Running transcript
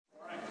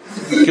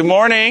Good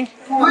morning.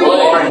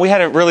 We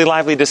had a really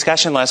lively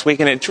discussion last week,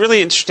 and it's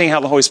really interesting how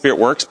the Holy Spirit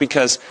works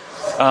because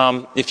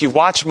if you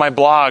watch my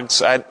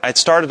blogs, I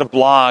started a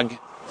blog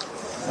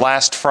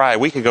last Friday, a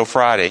week ago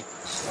Friday,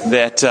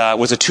 that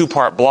was a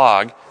two-part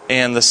blog,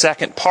 and the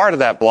second part of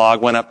that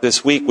blog went up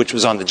this week, which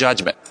was on the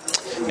judgment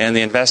and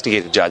the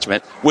investigative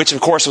judgment, which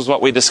of course was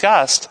what we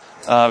discussed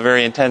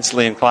very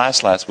intensely in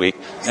class last week.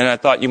 And I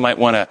thought you might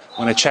want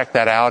to check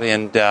that out,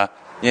 and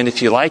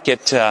if you like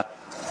it,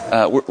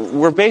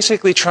 we're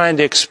basically trying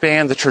to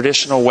expand the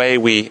traditional way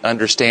we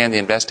understand the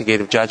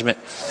investigative judgment.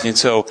 And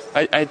so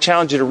I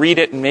challenge you to read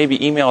it and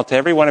maybe email it to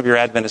every one of your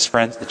Adventist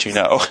friends that you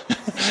know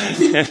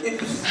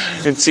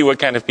and see what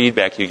kind of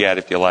feedback you get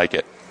if you like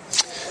it.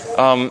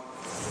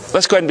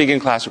 Let's go ahead and begin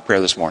class with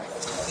prayer this morning.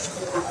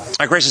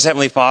 Our gracious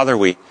Heavenly Father,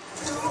 we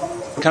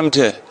come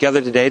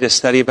together today to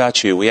study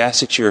about you. We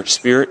ask that your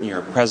Spirit and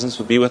your presence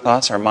will be with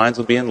us. Our minds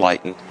will be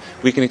enlightened.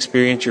 We can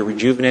experience your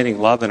rejuvenating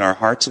love in our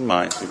hearts and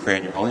minds. We pray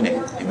in your holy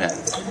name. Amen.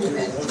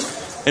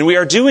 And we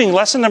are doing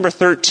lesson number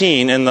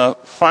 13 in the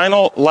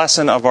final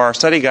lesson of our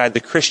study guide, The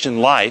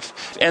Christian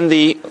Life. And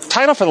the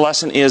title for the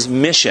lesson is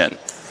Mission.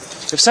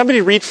 If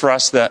somebody read for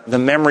us the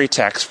memory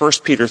text,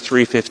 1 Peter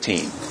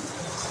 3:15.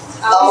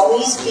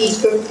 Always be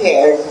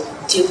prepared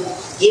to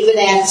give an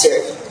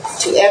answer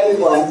to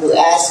everyone who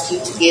asks you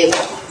to give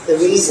the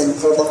reason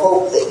for the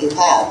hope that you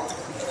have.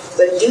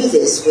 But do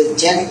this with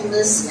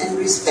gentleness and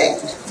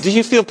respect. Do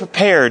you feel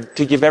prepared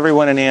to give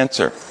everyone an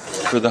answer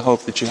for the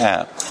hope that you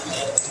have?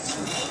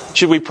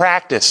 Should we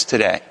practice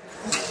today?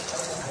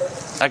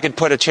 I could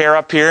put a chair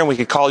up here and we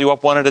could call you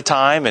up one at a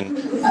time. And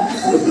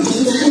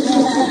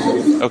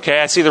okay,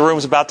 I see the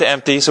room's about to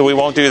empty, so we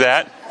won't do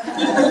that.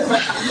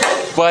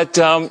 But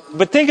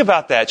think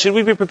about that. Should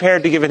we be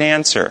prepared to give an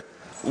answer?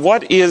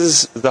 What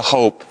is the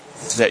hope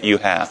that you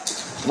have?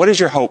 What is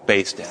your hope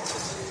based in?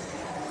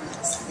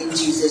 In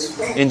Jesus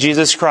Christ. In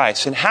Jesus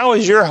Christ. And how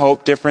is your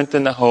hope different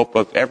than the hope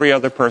of every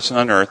other person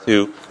on earth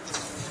who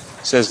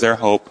says their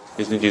hope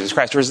is in Jesus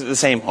Christ? Or is it the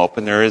same hope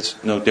and there is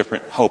no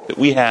different hope that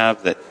we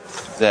have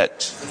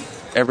that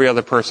every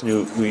other person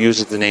who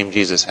uses the name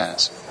Jesus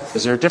has?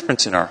 Is there a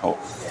difference in our hope?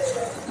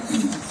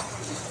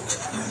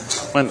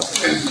 Wendell.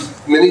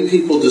 Many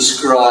people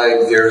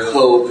describe their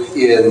hope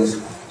in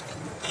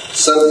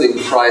something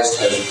Christ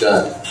has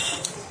done.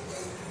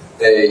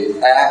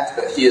 An act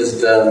that he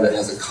has done that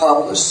has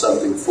accomplished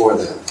something for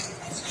them.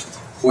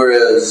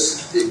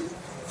 Whereas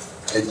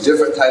a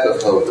different type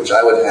of hope, which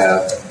I would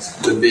have,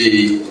 would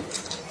be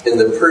in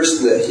the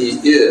person that he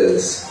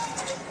is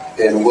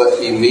and what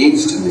he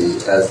means to me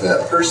as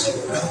that person.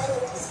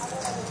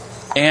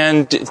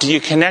 And do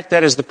you connect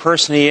that as the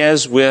person he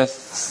is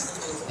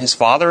with his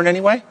Father in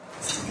any way?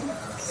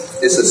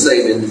 It's the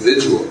same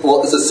individual.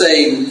 Well, it's the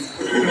same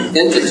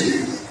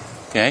entity.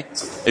 Okay?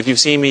 If you've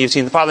seen me, you've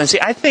seen the Father. And see,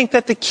 I think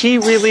that the key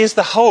really is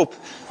the hope,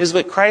 is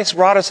what Christ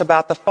brought us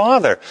about the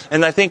Father.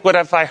 And I think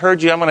if I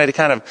heard you, I'm going to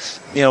kind of,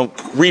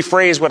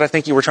 rephrase what I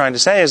think you were trying to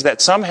say, is that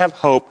some have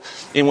hope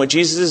in what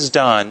Jesus has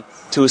done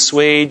to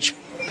assuage,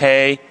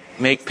 pay,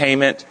 make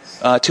payment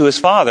to his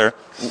Father.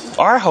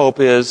 Our hope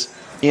is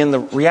in the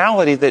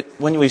reality that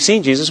when we've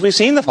seen Jesus, we've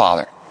seen the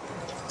Father.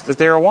 That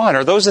they are one.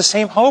 Are those the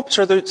same hopes,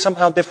 or are they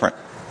somehow different?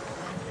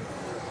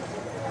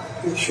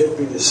 It should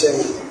be the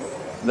same.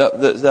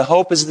 The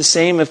hope is the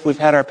same if we've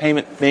had our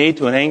payment made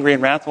to an angry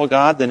and wrathful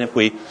God than if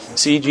we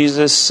see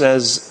Jesus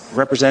as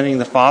representing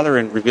the Father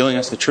and revealing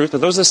us the truth. Are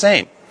those the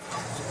same?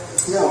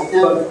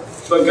 No.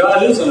 But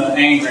God isn't an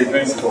angry,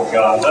 vengeful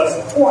God. That's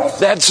the point.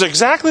 That's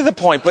exactly the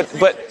point. But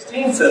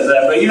 16 says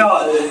that. But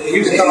he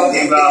was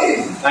talking about,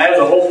 I have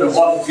the hope in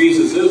what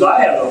Jesus is.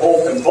 I have the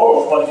hope in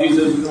both what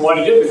Jesus and what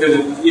he did.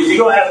 Because if you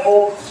don't have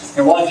hope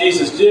in what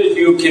Jesus did,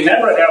 you can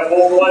never have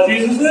hope in what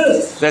Jesus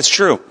is. That's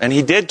true. And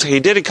he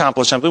did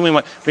accomplish something.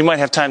 We might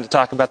have time to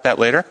talk about that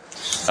later.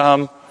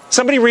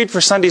 Somebody read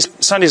for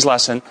Sunday's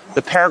lesson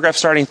the paragraph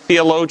starting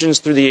Theologians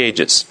Through the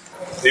Ages.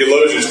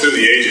 Theologians through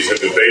the ages have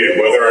debated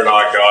whether or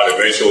not God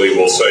eventually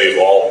will save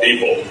all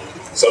people.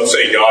 Some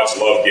say God's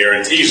love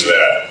guarantees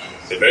that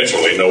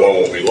eventually no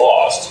one will be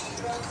lost.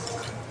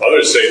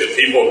 Others say that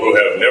people who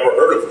have never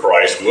heard of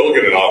Christ will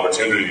get an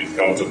opportunity to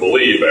come to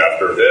believe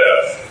after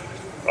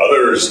death.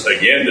 Others,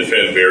 again,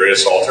 defend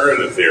various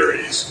alternative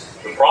theories.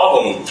 The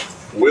problem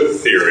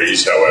with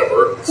theories,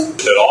 however, is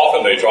that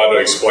often they try to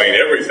explain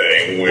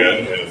everything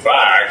when, in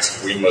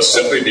fact, we must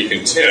simply be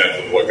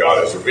content with what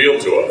God has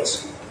revealed to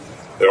us.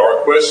 There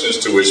are questions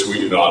to which we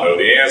do not know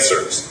the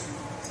answers.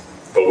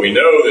 But we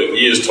know that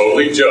he is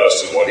totally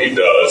just in what he does,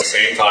 at the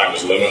same time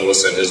as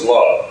limitless in his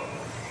love.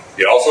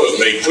 He also has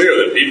made clear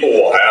that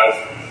people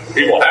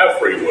have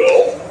free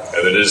will,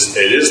 and that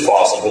it is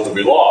possible to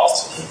be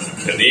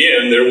lost. In the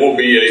end, there will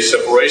be a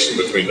separation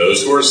between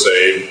those who are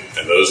saved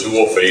and those who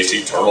will face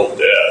eternal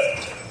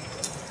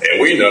death. And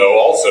we know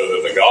also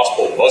that the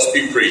gospel must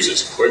be preached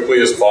as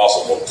quickly as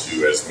possible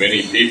to as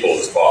many people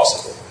as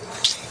possible.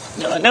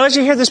 Now, as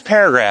you hear this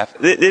paragraph,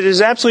 it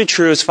is absolutely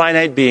true as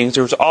finite beings,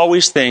 there's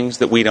always things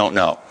that we don't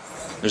know.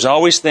 There's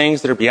always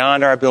things that are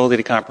beyond our ability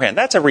to comprehend.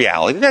 That's a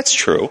reality. That's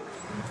true.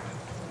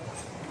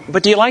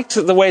 But do you like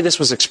the way this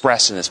was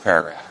expressed in this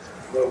paragraph?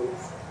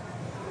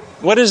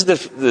 What is the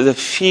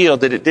feel?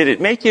 Did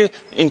it make you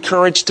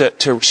encouraged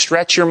to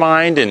stretch your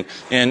mind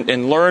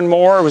and learn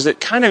more? Or was it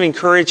kind of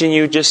encouraging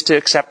you just to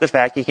accept the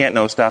fact you can't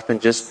know stuff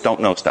and just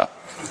don't know stuff?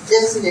 It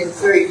doesn't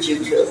encourage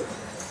you to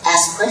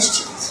ask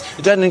questions.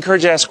 It doesn't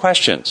encourage you to ask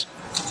questions.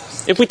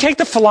 If we take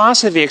the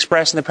philosophy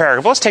expressed in the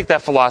paragraph, let's take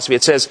that philosophy.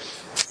 It says,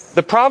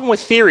 the problem with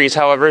theories,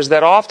 however, is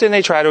that often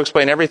they try to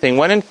explain everything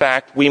when in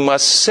fact we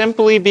must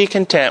simply be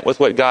content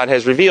with what God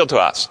has revealed to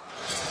us.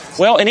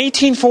 Well, in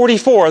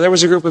 1844, there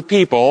was a group of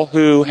people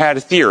who had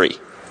a theory.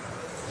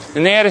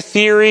 And they had a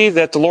theory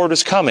that the Lord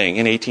was coming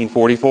in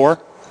 1844,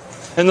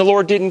 and the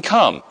Lord didn't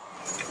come.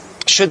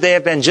 Should they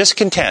have been just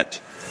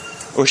content?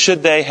 Or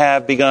should they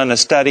have begun a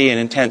study and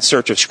intense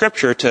search of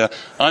Scripture to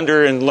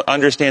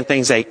understand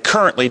things they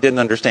currently didn't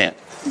understand?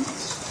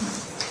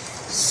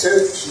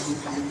 Search and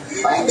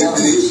find out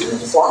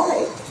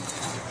why.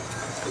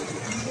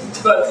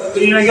 But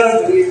you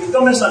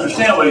don't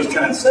misunderstand what he's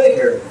trying to say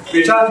here. If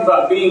you're talking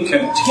about being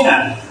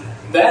content,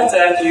 that's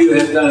after you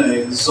have done an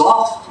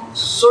exhaustive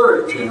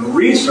search and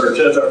research,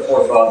 as our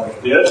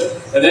forefathers did,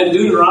 and then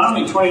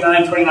Deuteronomy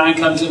 29:29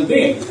 comes into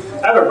being.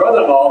 I have a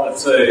brother-in-law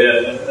that's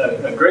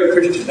a great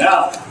Christian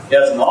now. He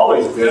hasn't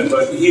always been,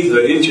 but he's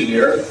an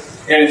engineer.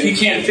 And if he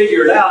can't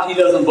figure it out, he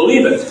doesn't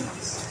believe it.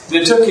 And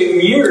it took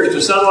him years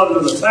to settle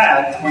into the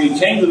fact, when he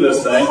came to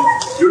this thing,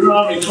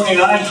 Deuteronomy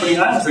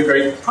 29:29 is a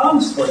great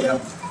promise for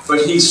him.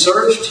 But he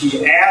searched,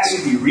 he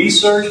asked, he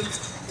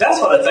researched. That's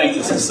what I think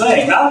this is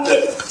saying. Not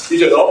that he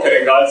just,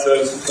 okay, God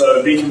says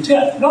be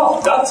content.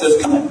 No, God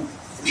says, come on,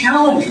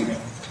 challenge me.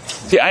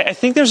 See, I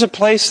think there's a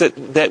place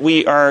that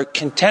we are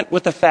content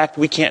with the fact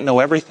we can't know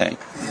everything.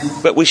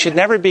 But we should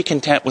never be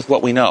content with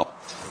what we know.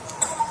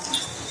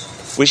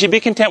 We should be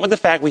content with the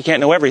fact we can't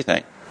know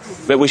everything.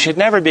 But we should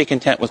never be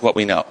content with what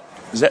we know.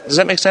 Does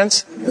that make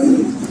sense?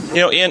 You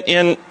know,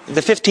 in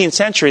the 15th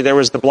century, there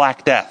was the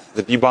Black Death,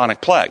 the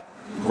bubonic plague,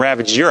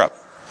 ravaged Europe.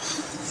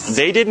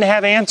 They didn't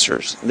have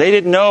answers. They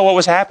didn't know what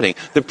was happening.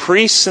 The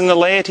priests and the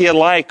laity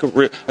alike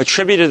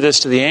attributed this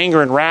to the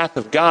anger and wrath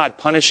of God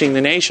punishing the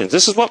nations.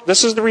 This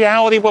is the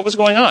reality of what was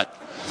going on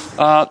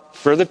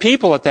for the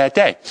people at that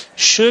day.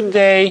 Should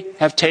they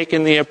have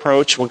taken the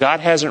approach, well, God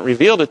hasn't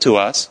revealed it to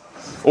us,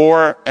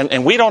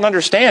 and we don't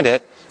understand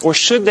it, or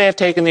should they have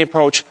taken the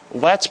approach,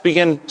 let's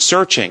begin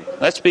searching,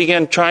 let's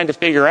begin trying to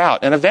figure out.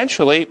 And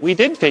eventually, we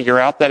did figure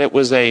out that it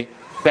was a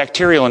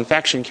bacterial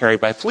infection carried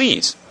by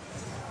fleas.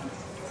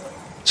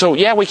 So,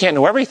 yeah, we can't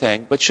know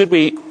everything, but should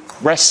we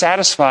rest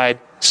satisfied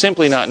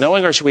simply not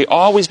knowing, or should we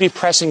always be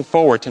pressing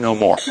forward to know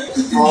more?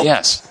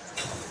 Yes.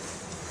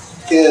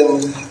 In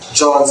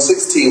John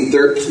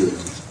 16:13,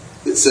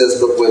 it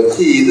says, "But when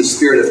He, the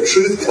Spirit of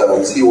truth,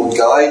 comes, He will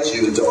guide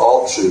you into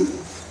all truth.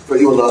 For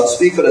He will not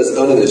speak on His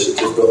own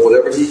initiative, but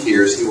whatever He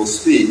hears, He will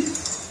speak.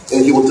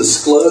 And He will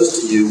disclose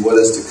to you what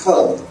is to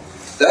come."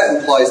 That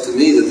implies to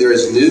me that there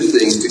is new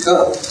things to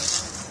come.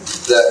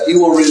 That He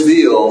will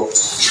reveal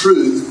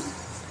truth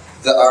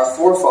that our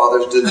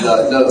forefathers did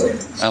not know.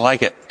 I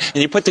like it.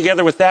 And you put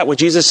together with that what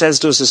Jesus says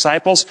to His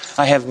disciples,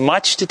 I have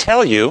much to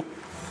tell you,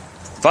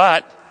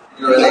 but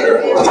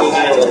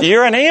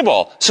you're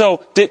unable.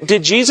 So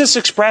did Jesus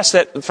express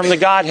that from the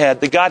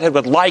Godhead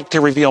would like to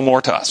reveal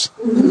more to us?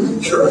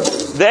 Sure.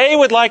 They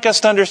would like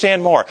us to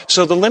understand more.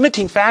 So the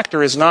limiting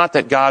factor is not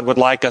that God would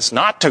like us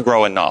not to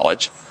grow in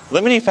knowledge.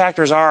 Limiting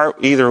factors are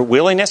either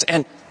willingness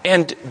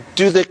and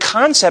do the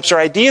concepts or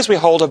ideas we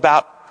hold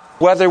about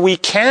whether we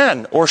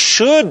can or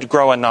should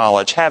grow in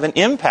knowledge have an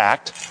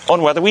impact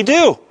on whether we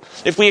do.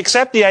 If we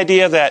accept the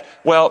idea that,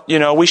 well,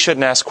 we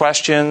shouldn't ask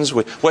questions,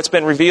 what's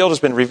been revealed has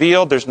been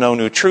revealed, there's no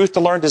new truth to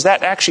learn, does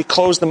that actually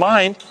close the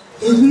mind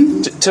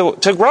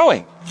to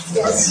growing?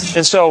 Yes.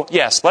 And so,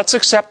 yes, let's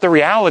accept the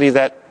reality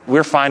that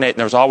we're finite and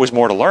there's always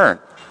more to learn.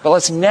 But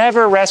let's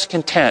never rest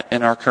content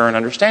in our current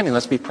understanding.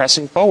 Let's be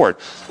pressing forward.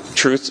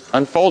 Truth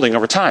unfolding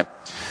over time.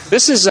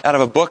 This is out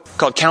of a book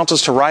called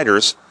Counsels to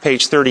Writers,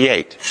 page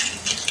 38.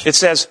 It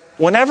says,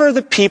 whenever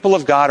the people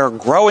of God are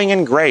growing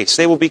in grace,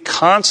 they will be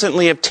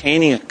constantly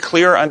obtaining a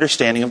clear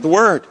understanding of the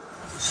Word.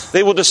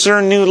 They will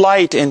discern new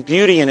light and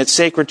beauty in its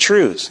sacred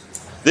truths.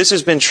 This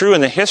has been true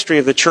in the history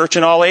of the church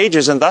in all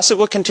ages, and thus it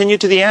will continue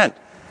to the end.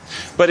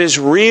 But as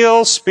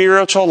real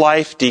spiritual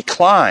life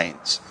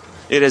declines,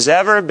 it has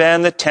ever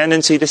been the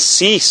tendency to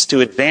cease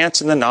to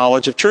advance in the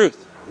knowledge of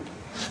truth.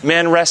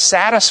 Men rest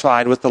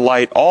satisfied with the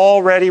light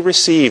already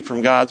received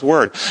from God's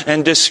Word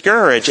and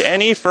discourage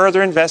any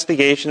further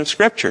investigation of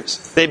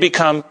Scriptures. They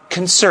become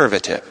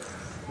conservative.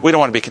 We don't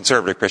want to be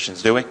conservative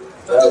Christians, do we?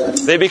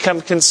 They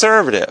become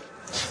conservative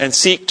and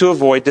seek to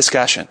avoid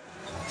discussion.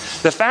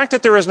 The fact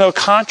that there is no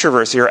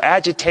controversy or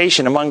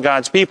agitation among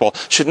God's people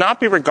should not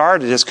be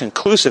regarded as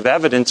conclusive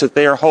evidence that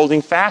they are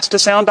holding fast to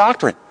sound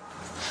doctrine.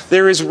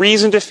 There is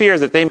reason to fear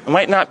that they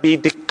might not be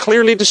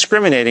clearly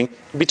discriminating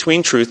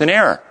between truth and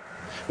error.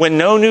 When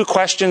no new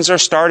questions are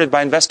started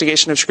by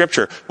investigation of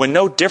Scripture, when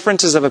no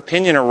differences of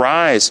opinion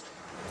arise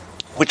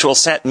which will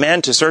set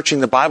men to searching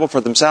the Bible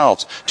for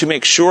themselves to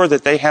make sure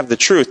that they have the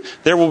truth.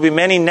 There will be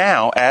many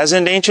now, as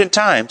in ancient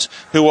times,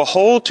 who will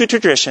hold to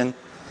tradition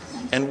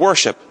and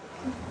worship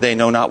they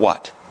know not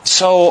what.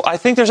 So I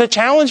think there's a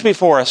challenge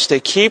before us to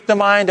keep the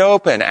mind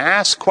open,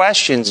 ask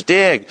questions,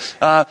 dig,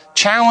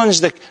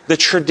 challenge the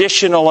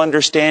traditional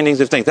understandings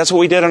of things. That's what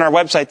we did on our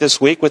website this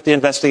week with the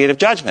investigative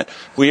judgment.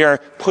 We are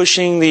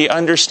pushing the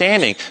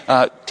understanding,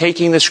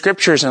 taking the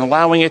scriptures and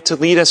allowing it to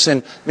lead us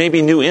in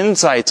maybe new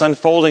insights,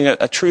 unfolding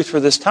a truth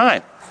for this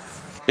time.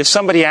 If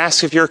somebody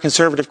asks if you're a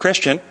conservative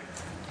Christian,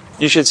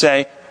 you should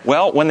say,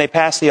 well, when they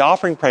pass the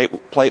offering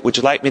plate, would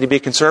you like me to be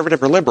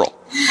conservative or liberal?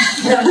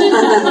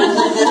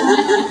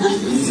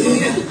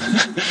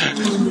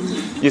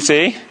 You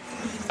see?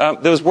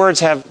 Those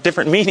words have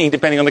different meaning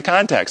depending on the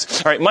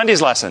context. All right,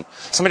 Monday's lesson.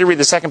 Somebody read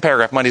the second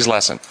paragraph, Monday's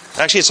lesson.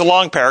 Actually, it's a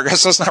long paragraph,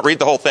 so let's not read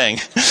the whole thing.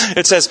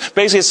 It says,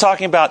 basically it's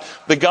talking about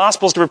the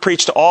gospel's to be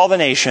preached to all the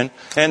nation,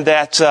 and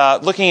that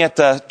looking at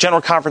the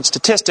General Conference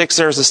statistics,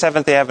 there's a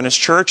Seventh-day Adventist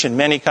church in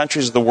many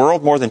countries of the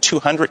world, more than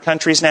 200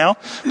 countries now,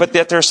 but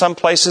that there are some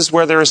places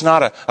where there is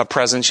not a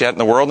presence yet in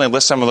the world, and they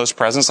list some of those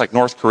presence like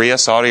North Korea,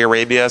 Saudi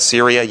Arabia,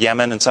 Syria,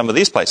 Yemen, and some of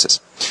these places.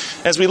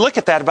 As we look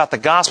at that about the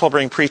gospel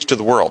being preached to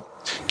the world,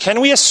 can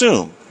we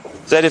assume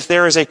that if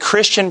there is a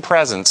Christian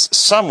presence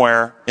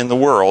somewhere in the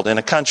world, in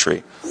a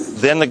country,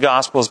 then the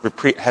gospel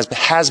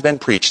has been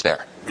preached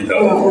there?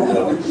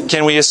 No.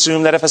 Can we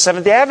assume that if a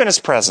Seventh-day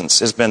Adventist presence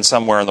has been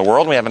somewhere in the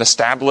world, and we have an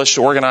established,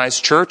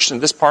 organized church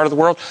in this part of the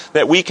world,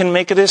 that we can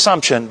make an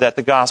assumption that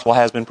the gospel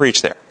has been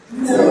preached there?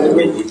 No.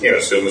 We can't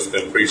assume it's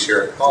been preached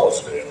here in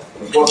Collegedale.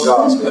 What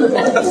gospel?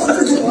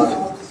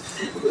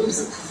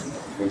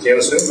 We can't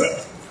assume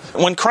that.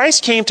 When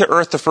Christ came to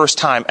earth the first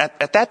time,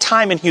 at that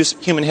time in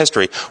human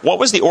history, what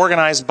was the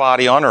organized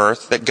body on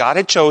earth that God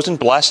had chosen,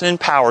 blessed, and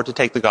empowered to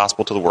take the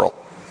gospel to the world?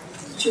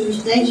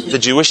 Jewish nation. The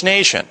Jewish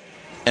nation.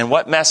 And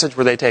what message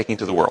were they taking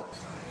to the world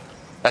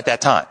at that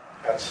time?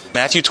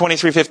 Matthew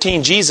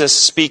 23:15, Jesus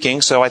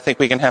speaking, so I think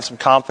we can have some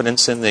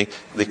confidence in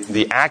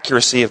the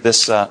accuracy of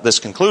this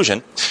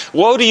conclusion.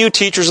 Woe to you,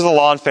 teachers of the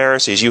law and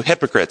Pharisees, you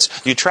hypocrites!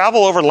 You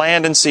travel over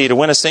land and sea to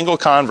win a single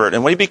convert,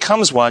 and when he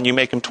becomes one, you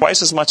make him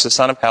twice as much the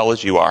son of hell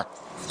as you are.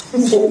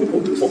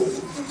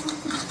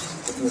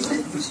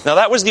 Now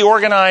that was the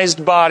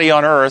organized body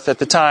on earth at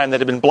the time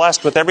that had been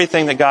blessed with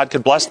everything that God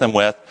could bless them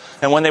with,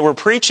 and when they were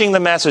preaching the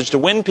message to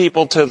win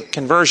people to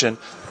conversion,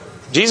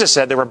 Jesus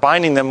said they were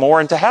binding them more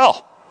into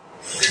hell.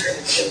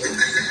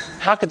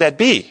 How could that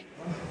be?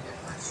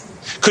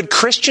 Could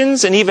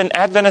Christians and even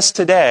Adventists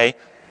today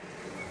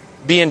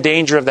be in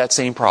danger of that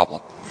same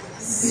problem?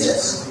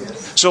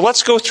 Yes. So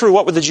let's go through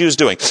what were the Jews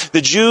doing.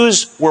 The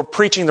Jews were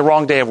preaching the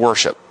wrong day of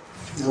worship.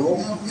 No.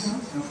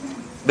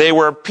 They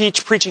were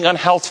preaching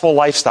unhealthful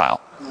lifestyle.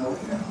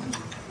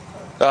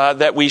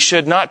 That we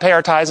should not pay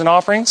our tithes and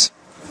offerings.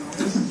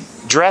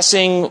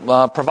 Dressing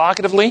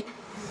provocatively.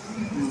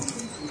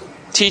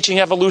 Teaching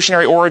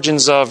evolutionary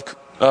origins of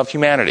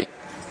humanity.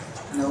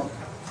 No.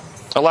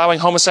 Allowing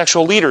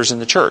homosexual leaders in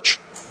the church.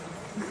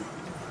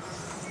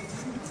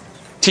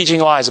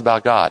 Teaching lies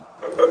about God.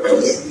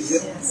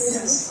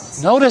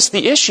 Yes. Notice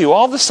the issue.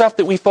 All the stuff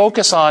that we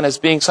focus on as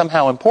being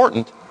somehow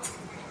important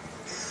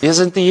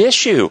isn't the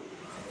issue.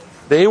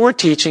 They were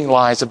teaching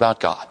lies about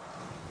God.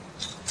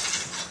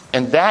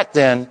 And that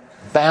then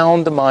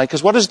bound the mind.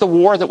 Because what is the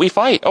war that we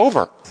fight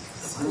over?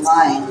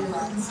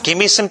 Mind. Give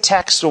me some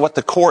text of what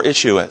the core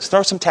issue is.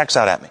 Throw some text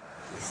out at me.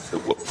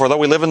 For though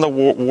we live in the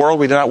world,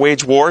 we do not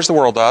wage war as the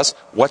world does.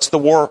 What's the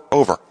war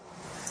over?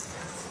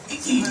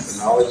 The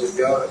knowledge of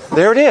God.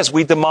 There it is.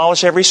 We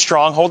demolish every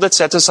stronghold that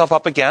sets itself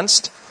up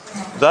against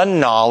the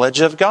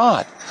knowledge of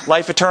God.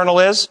 Life eternal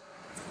is?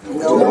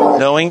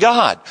 Knowing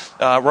God.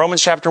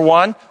 Romans chapter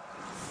 1.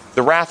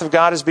 The wrath of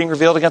God is being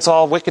revealed against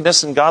all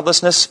wickedness and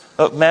godlessness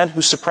of men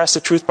who suppress the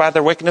truth by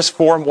their wickedness,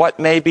 for what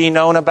may be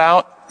known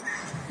about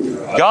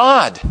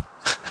God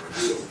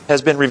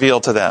has been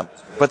revealed to them.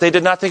 But they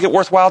did not think it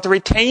worthwhile to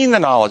retain the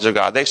knowledge of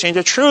God. They exchanged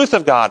the truth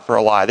of God for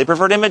a lie. They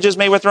preferred images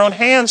made with their own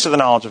hands to the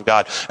knowledge of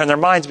God, and their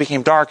minds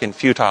became dark and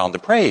futile and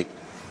depraved.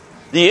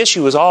 The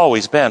issue has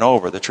always been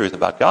over the truth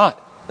about God.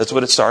 That's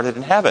what it started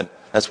in heaven.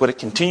 That's what it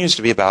continues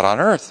to be about on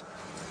earth.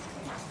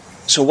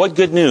 So what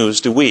good news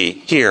do we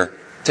here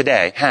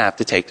today have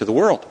to take to the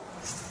world?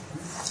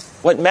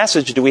 What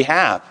message do we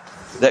have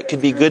that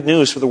could be good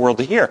news for the world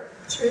to hear?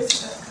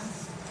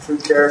 True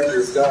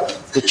character of God.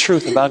 The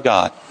truth about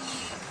God.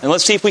 And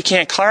let's see if we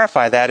can't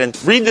clarify that. And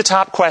read the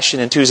top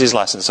question in Tuesday's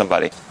lesson,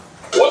 somebody.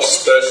 What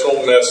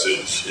special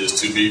message is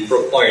to be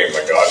proclaimed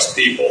by God's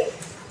people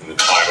in the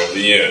time of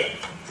the end?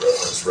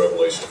 Reference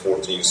Revelation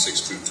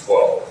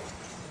 14:6-12.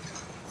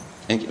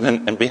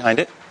 And behind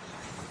it,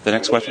 the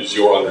next question. What is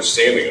your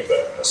understanding of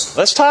that message?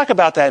 Let's talk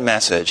about that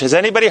message. Has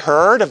anybody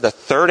heard of the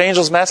third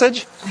angel's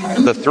message?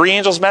 The three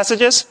angels'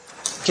 messages?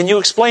 Can you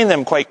explain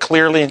them quite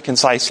clearly and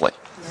concisely?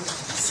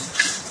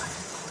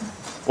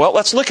 Well,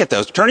 let's look at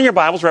those. Turn in your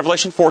Bibles,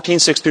 Revelation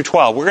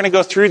 14:6-12. We're going to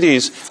go through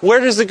these.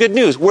 Where is the good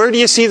news? Where do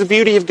you see the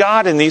beauty of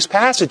God in these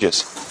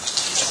passages?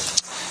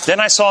 Then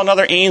I saw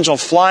another angel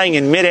flying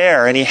in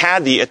midair, and he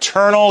had the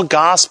eternal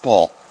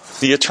gospel,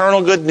 the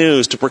eternal good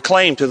news to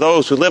proclaim to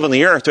those who live on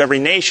the earth, to every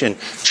nation,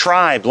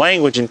 tribe,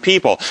 language, and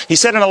people. He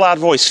said in a loud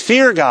voice,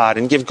 "Fear God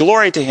and give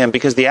glory to him,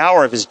 because the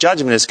hour of his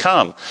judgment has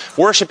come.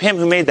 Worship him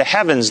who made the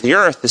heavens, the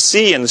earth, the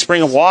sea, and the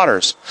spring of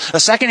waters." A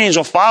second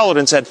angel followed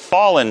and said,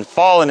 "Fallen,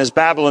 fallen is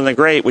Babylon the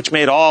Great, which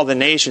made all the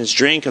nations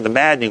drink of the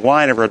maddening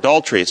wine of her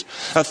adulteries."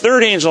 A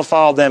third angel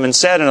followed them and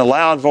said in a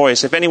loud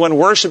voice, "If anyone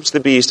worships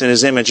the beast in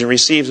his image and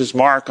receives his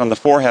mark on the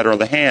forehead or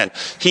the hand,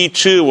 he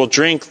too will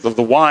drink of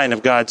the wine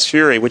of God's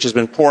fury, which has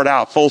been poured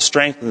out full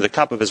strength into the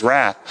cup of his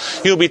wrath.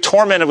 He will be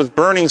tormented with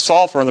burning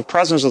sulfur in the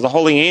presence of the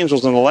holy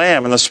angels and the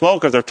Lamb, and the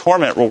smoke of their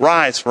torment will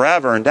rise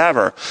forever and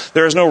ever.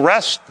 There is no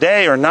rest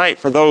day or night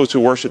for those who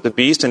worship the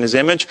beast in his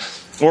image,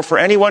 or for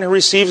anyone who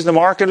receives the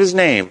mark of his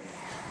name.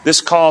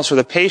 This calls for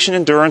the patient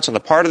endurance on the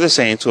part of the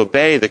saints who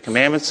obey the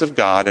commandments of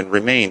God and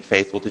remain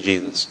faithful to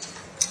Jesus."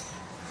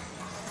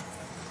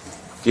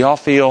 Do you all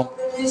feel...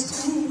 Good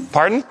news to me.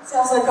 Pardon?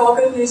 Sounds like all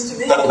good news to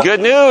me. Good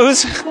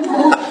news.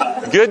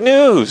 Good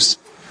news.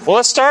 Well,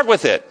 let's start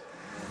with it.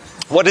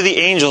 What do the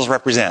angels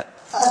represent?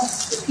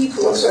 Us, the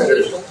people of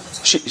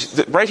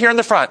earth. Right here in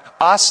the front.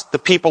 Us, the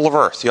people of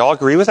earth. You all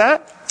agree with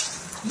that?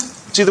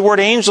 See, the word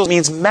angel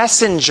means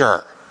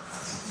messenger.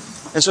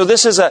 And so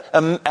this is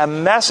a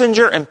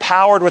messenger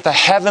empowered with a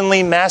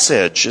heavenly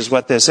message, is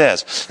what this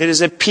is. It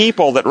is a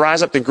people that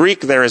rise up. The Greek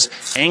there is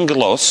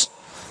angelos,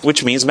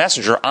 which means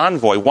messenger,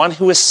 envoy, one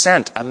who is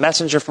sent, a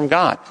messenger from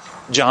God.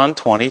 John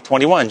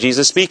 20:21,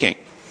 Jesus speaking.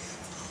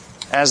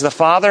 "As the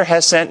Father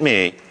has sent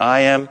me,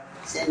 I am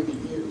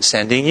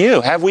sending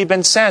you." Have we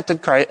been sent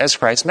as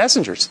Christ's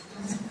messengers?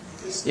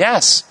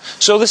 Yes.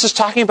 So this is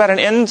talking about an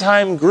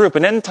end-time group,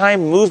 an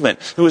end-time movement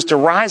who is to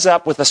rise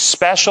up with a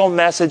special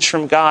message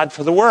from God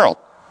for the world.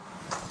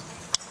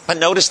 But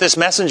notice this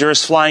messenger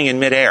is flying in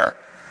midair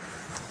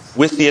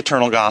with the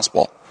eternal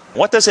gospel.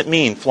 What does it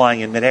mean,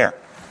 flying in midair?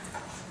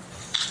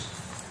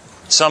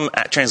 Some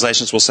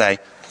translations will say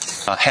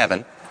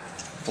heaven,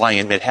 flying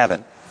in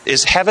mid-heaven.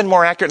 Is heaven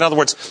more accurate? In other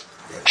words,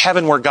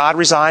 heaven where God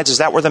resides, is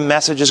that where the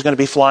message is going to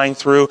be flying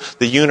through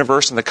the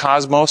universe and the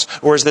cosmos?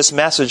 Or is this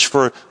message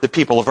for the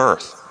people of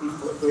earth?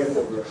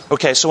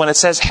 Okay, so when it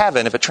says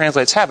heaven, if it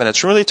translates heaven,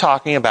 it's really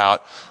talking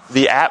about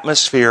the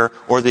atmosphere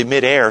or the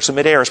midair. So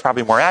midair is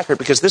probably more accurate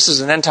because this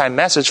is an end-time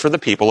message for the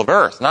people of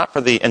earth, not for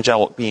the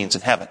angelic beings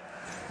in heaven.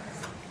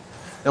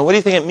 Now, what do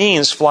you think it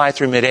means, fly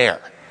through midair?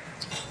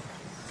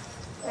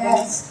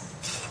 Fast.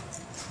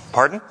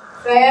 Pardon?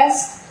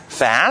 Fast.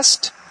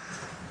 Fast?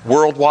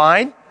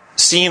 Worldwide?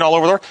 Seen all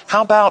over the world?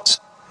 How about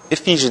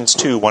Ephesians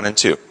 2:1 and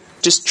 2?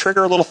 Just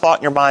trigger a little thought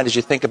in your mind as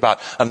you think about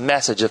a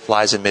message that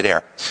flies in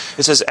midair.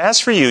 It says, "As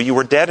for you, you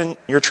were dead in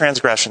your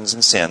transgressions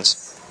and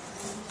sins,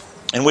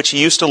 in which you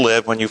used to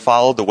live when you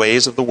followed the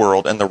ways of the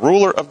world and the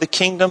ruler of the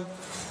kingdom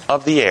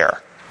of the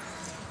air,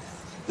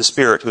 the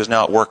Spirit who is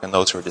now at work in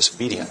those who are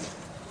disobedient."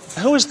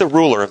 Who is the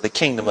ruler of the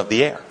kingdom of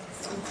the air?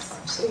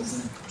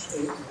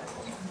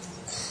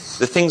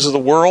 The things of the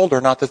world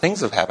are not the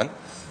things of heaven.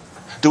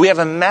 Do we have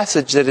a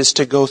message that is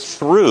to go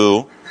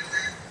through,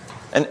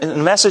 and a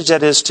message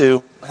that is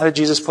to, how did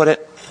Jesus put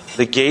it?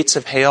 The gates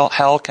of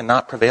hell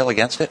cannot prevail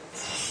against it?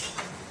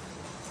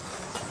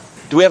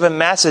 Do we have a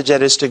message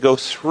that is to go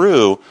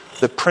through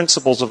the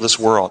principles of this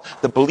world,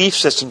 the belief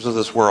systems of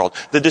this world,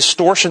 the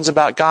distortions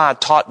about God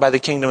taught by the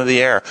kingdom of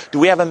the air? Do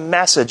we have a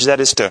message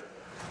that is to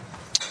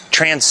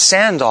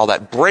transcend all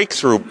that, break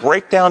through,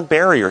 break down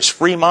barriers,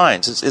 free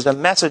minds? Is a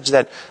message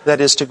that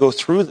is to go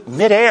through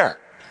midair,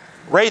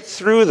 right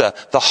through the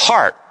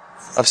heart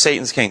of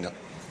Satan's kingdom.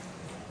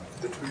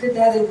 Could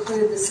that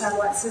include the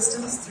satellite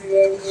systems,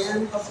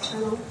 380M, Hope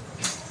Channel?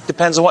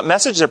 Depends on what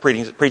message they're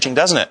preaching,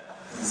 doesn't it?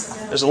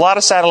 There's a lot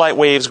of satellite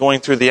waves going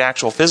through the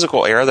actual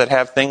physical air that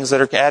have things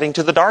that are adding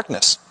to the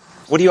darkness.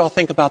 What do you all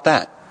think about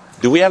that?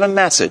 Do we have a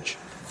message,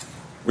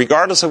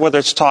 regardless of whether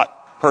it's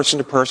taught person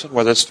to person,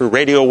 whether it's through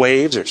radio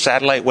waves or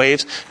satellite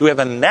waves? Do we have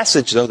a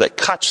message, though, that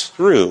cuts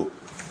through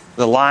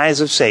the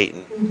lies of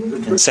Satan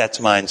and sets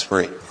minds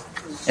free?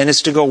 And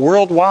it's to go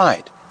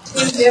worldwide.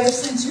 Ever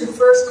since your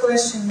first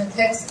question, the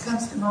text that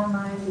comes to my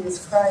mind is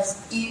Christ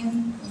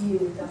in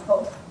you, the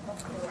hope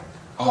of glory.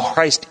 Oh,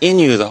 Christ in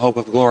you, the hope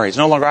of glory. It's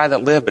no longer I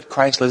that live, but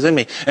Christ lives in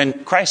me.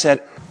 And Christ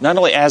said, not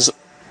only as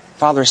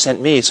Father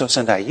sent me, so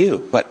send I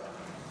you. But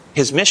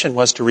his mission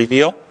was to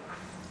reveal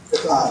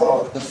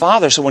the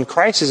Father. So when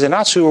Christ is in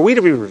us, who are we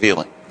to be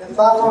revealing? The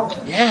Father.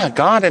 Yeah,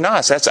 God in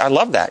us. I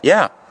love that.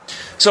 Yeah.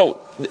 So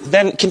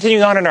then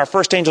continuing on in our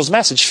first angel's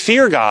message,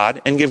 fear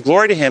God and give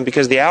glory to him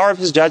because the hour of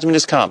his judgment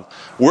has come.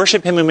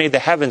 Worship him who made the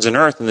heavens and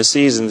earth and the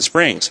seas and the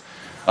springs.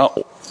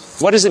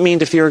 What does it mean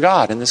to fear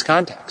God in this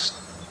context?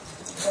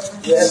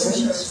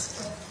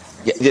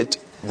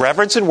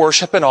 Reverence and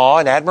worship and awe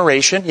and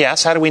admiration.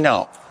 Yes. How do we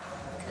know?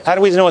 How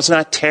do we know it's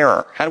not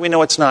terror? How do we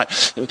know it's not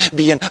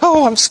being,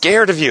 oh, I'm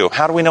scared of you?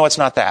 How do we know it's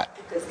not that?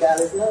 Because God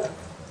is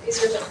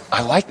love.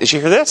 I like this. You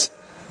hear this?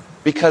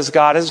 Because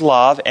God is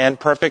love, and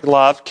perfect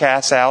love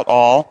casts out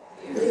all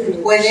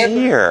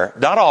fear.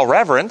 Not all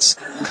reverence.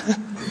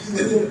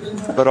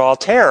 but all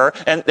terror.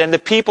 And the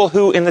people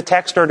who in the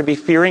text are to be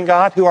fearing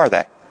God, who are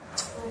they?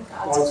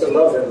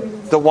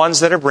 The ones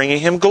that are bringing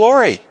Him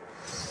glory.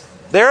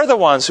 They're the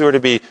ones who are to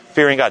be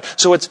fearing God.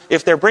 So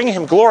if they're bringing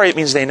Him glory, it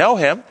means they know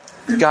Him.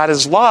 God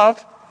is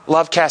love.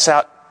 Love casts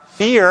out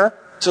fear.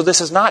 So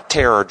this is not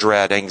terror,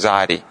 dread,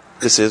 anxiety.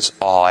 This is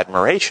awe,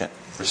 admiration,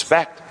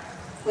 respect.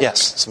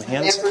 Yes, some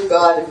hands? Whenever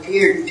God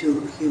appeared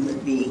to human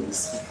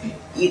beings,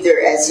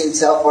 either as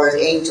Himself or as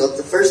angels,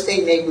 the first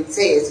thing they would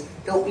say is,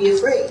 don't be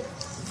afraid.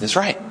 That's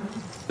right.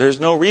 There's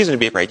no reason to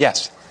be afraid.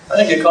 Yes? I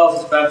think it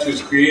calls us back to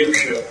His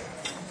creatorship.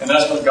 And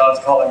that's what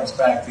God's calling us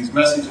back. These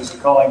messages are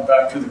calling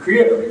back to the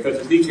Creator, because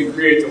if He can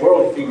create the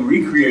world, He can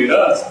recreate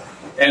us.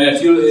 And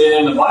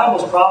and the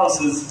Bible's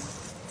promises,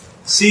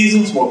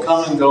 seasons will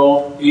come and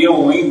go. You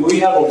know, we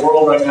have a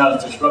world right now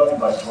that's disrupted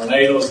by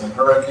tornadoes and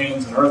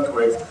hurricanes and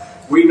earthquakes.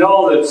 We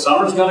know that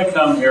summer's going to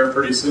come here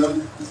pretty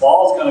soon.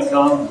 Fall's going to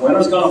come.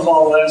 Winter's going to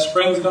follow that.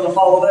 Spring's going to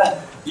follow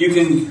that. You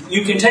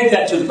can take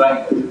that to the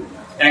bank.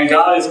 And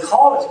God has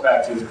called us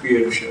back to His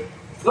creatorship.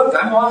 Look,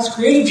 I'm the one who's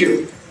created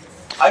you.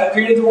 I've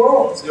created the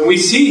world. And we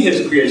see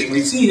His creation.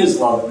 We see His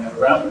love in that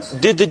around us.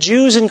 Did the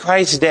Jews in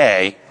Christ's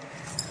day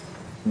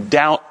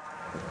doubt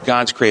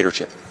God's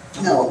creatorship?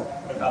 No.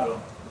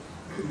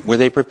 Were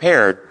they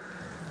prepared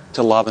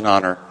to love and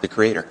honor the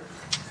Creator?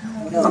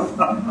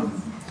 No.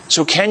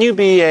 So can you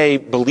be a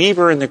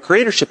believer in the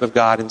creatorship of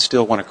God and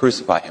still want to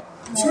crucify Him?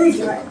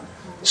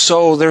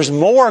 So there's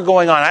more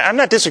going on. I'm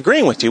not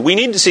disagreeing with you. We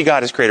need to see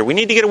God as Creator. We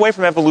need to get away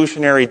from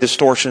evolutionary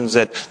distortions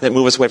that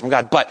move us away from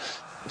God. But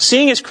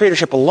seeing His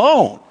creatorship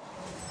alone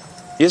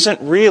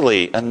isn't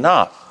really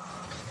enough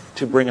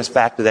to bring us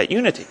back to that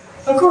unity.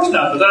 Of course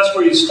not, but that's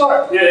where you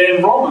start.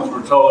 In Romans,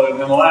 we're told in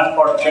the last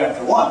part of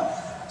chapter 1.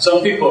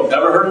 Some people have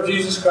never heard of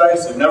Jesus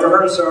Christ, they've never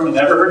heard a sermon,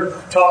 never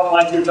heard talking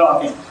like you're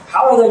talking.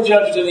 How are they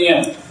judged in the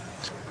end?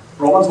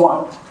 Romans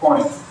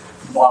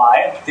 1:20.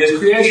 By His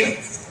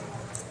creation.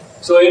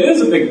 So it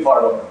is a big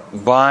part of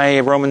it. By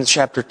Romans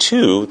chapter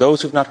 2,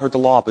 those who have not heard the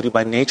law, but who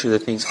by nature the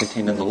things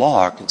contained in the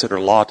law are considered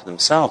law to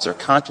themselves, their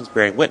conscience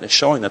bearing witness,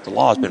 showing that the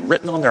law has been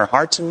written on their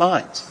hearts and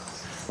minds,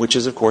 which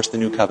is, of course, the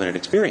new covenant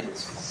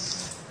experience.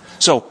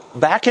 So,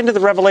 back into the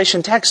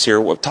Revelation text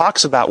here, where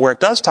it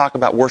does talk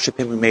about worship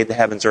Him who made the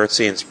heavens, earth,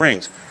 sea, and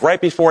springs.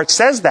 Right before it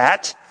says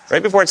that,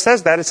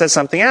 it says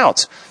something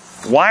else.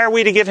 Why are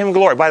we to give Him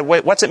glory? By the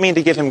way, what's it mean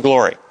to give Him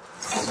glory?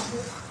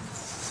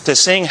 To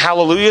sing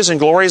hallelujahs and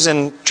glories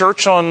in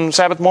church on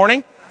Sabbath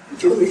morning?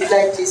 To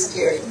reflect His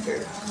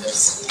character.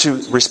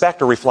 To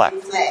respect or reflect?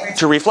 Reflect.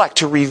 To reflect,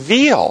 to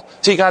reveal.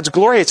 See, God's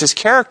glory is His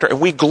character, and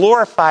we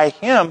glorify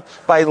Him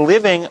by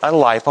living a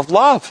life of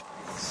love.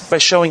 By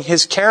showing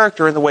His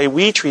character in the way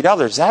we treat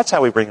others. That's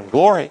how we bring Him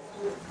glory.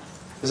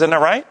 Isn't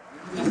that right?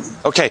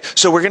 Okay,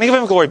 so we're going to give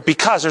Him glory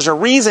because there's a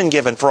reason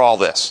given for all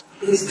this.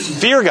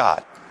 Fear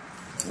God.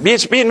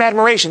 Be in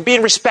admiration, be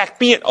in respect,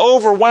 be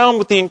overwhelmed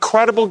with the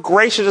incredible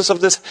graciousness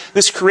of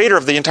this Creator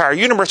of the entire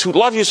universe who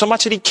loved you so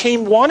much that He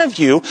came one of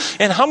you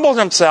and humbled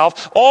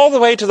Himself all the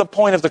way to the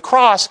point of the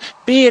cross.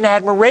 Be in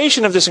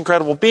admiration of this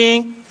incredible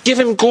being. Give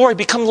Him glory.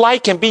 Become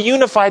like Him. Be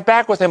unified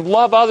back with Him.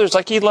 Love others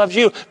like He loves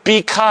you.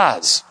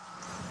 Because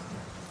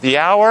the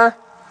hour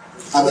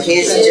of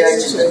His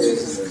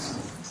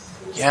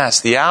judgment. Yes,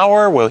 the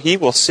hour where He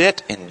will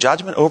sit in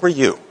judgment over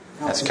you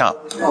has come.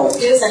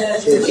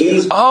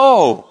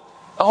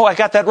 Oh, I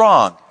got that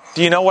wrong.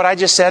 Do you know what I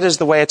just said is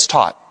the way it's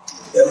taught?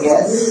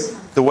 Yes.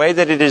 The way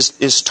that it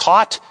is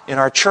taught in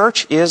our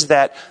church is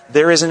that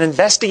there is an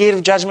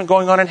investigative judgment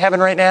going on in heaven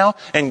right now,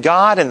 and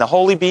God and the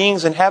holy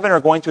beings in heaven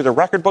are going through the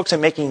record books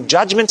and making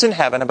judgments in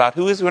heaven about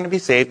who is going to be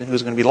saved and who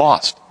is going to be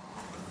lost.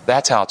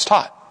 That's how it's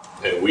taught.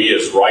 And we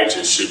as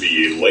righteous should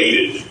be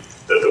elated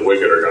that the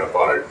wicked are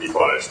going to be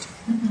punished.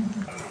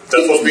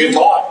 That's what's being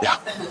taught.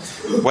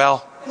 Yeah.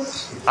 Well,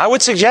 I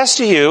would suggest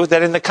to you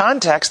that in the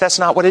context, that's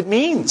not what it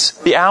means.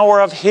 The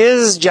hour of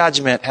His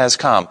judgment has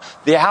come.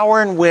 The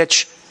hour in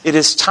which it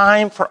is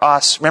time for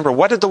us. Remember,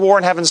 what did the war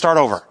in heaven start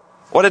over?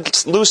 What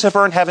did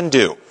Lucifer in heaven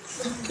do?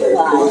 He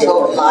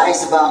told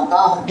lies about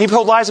God. He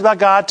told lies about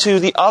God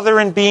to the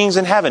other beings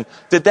in heaven.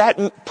 Did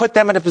that put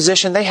them in a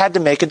position they had to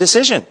make a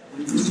decision?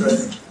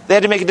 They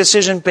had to make a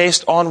decision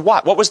based on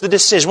what? What was the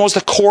decision? What was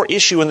the core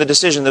issue in the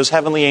decision those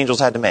heavenly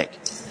angels had to make?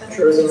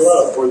 Truth and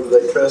love,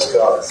 whether they trust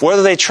God.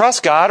 Whether they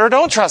trust God or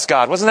don't trust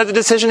God. Wasn't that the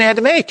decision they had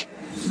to make?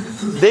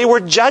 They were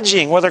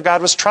judging whether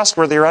God was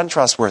trustworthy or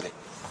untrustworthy.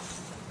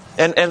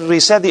 And as we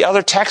said, the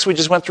other text we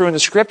just went through in the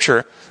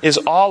Scripture is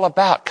all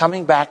about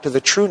coming back to the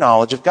true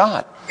knowledge of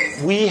God.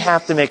 We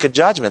have to make a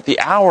judgment. The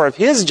hour of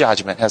His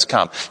judgment has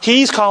come.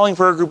 He's calling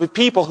for a group of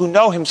people who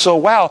know Him so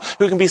well,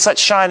 who can be such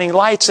shining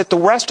lights that the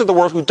rest of the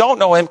world who don't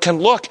know Him can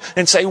look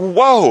and say,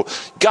 whoa,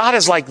 God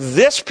is like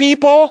this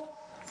people?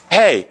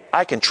 Hey,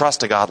 I can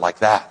trust a God like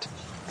that.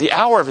 The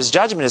hour of His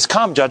judgment has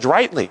come. Judge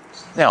rightly.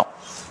 Now,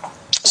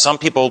 some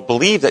people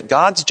believe that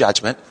God's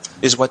judgment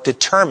is what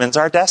determines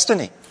our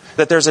destiny.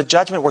 That there's a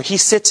judgment where He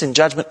sits in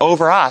judgment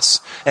over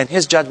us, and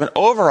His judgment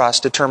over us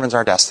determines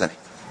our destiny.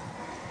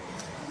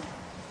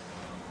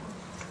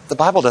 The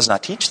Bible does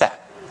not teach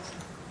that.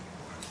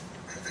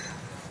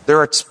 There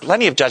are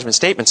plenty of judgment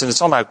statements, and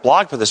it's on my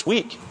blog for this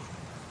week.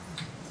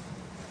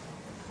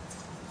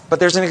 But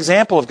there's an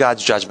example of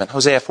God's judgment,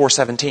 Hosea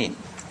 4:17.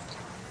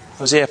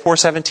 Hosea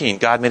 4:17,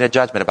 God made a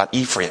judgment about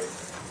Ephraim.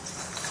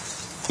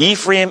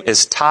 Ephraim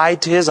is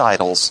tied to his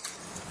idols.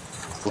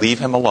 Leave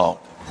him alone.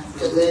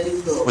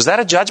 Was that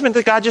a judgment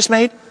that God just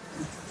made?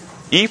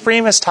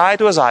 Ephraim is tied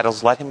to his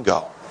idols. Let him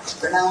go.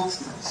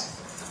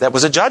 That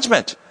was a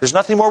judgment. There's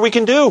nothing more we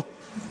can do.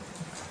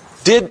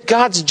 Did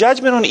God's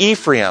judgment on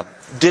Ephraim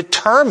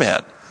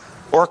determine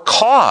or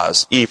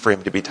cause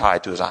Ephraim to be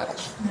tied to his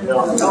idols?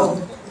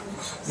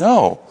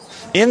 No.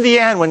 In the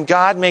end, when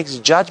God makes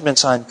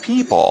judgments on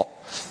people,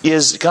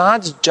 is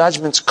God's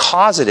judgments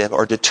causative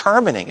or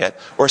determining it,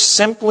 or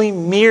simply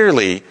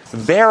merely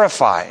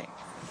verifying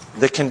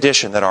the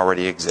condition that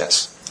already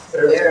exists?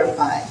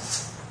 Verifying.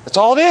 That's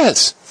all it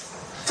is.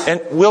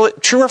 And will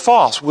it, true or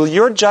false, will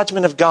your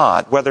judgment of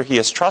God, whether he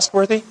is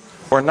trustworthy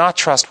or not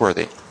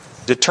trustworthy,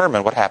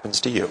 determine what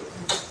happens to you?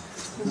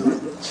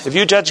 If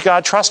you judge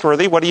God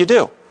trustworthy, what do?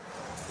 Do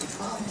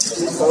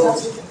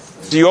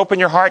you open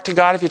your heart to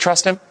God if you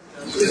trust him?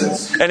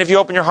 And if you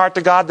open your heart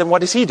to God, then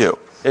what does he do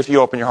if you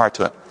open your heart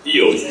to him?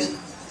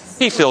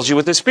 He fills you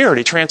with his Spirit.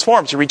 He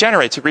transforms, he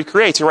regenerates, he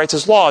recreates, he writes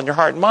his law in your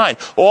heart and mind.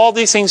 All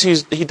these things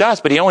he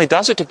does, but he only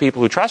does it to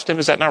people who trust him.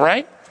 Is that not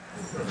right?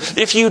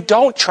 If you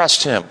don't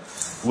trust him,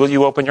 will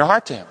you open your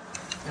heart to him?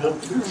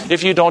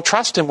 If you don't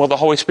trust him, will the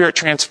Holy Spirit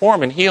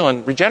transform and heal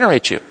and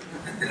regenerate you?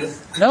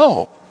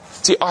 No.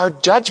 See, our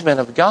judgment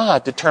of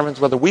God determines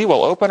whether we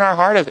will open our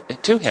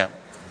heart to him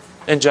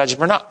and judge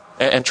him or not,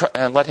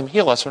 and let him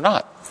heal us or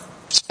not.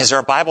 Is there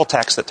a Bible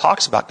text that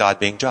talks about God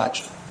being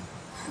judged?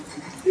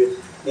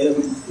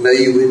 May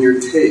you win your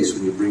case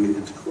when you bring it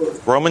into court.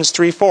 Romans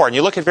 3:4. And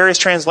you look at various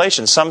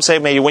translations. Some say,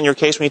 may you win your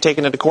case when you take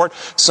it into court.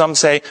 Some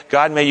say,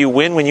 God, may you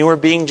win when you are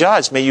being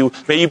judged. May you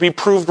be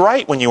proved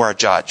right when you are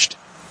judged.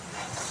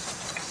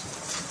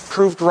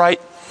 Proved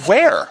right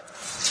where?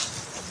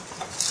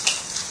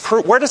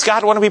 Where does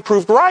God want to be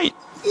proved right?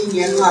 In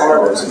your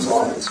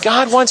heart.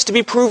 God wants to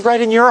be proved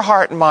right in your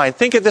heart and mind.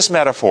 Think of this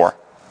metaphor.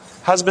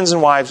 Husbands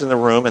and wives in the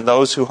room, and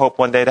those who hope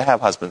one day to have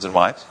husbands and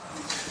wives.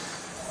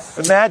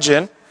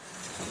 Imagine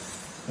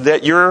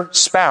that your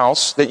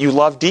spouse that you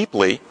love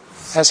deeply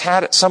has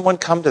had someone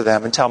come to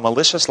them and tell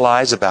malicious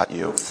lies about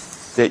you.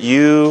 That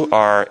you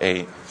are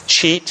a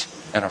cheat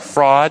and a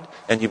fraud,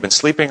 and you've been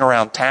sleeping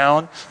around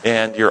town,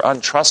 and you're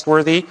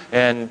untrustworthy,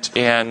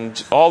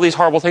 and all these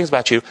horrible things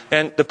about you.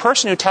 And the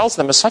person who tells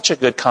them is such a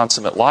good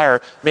consummate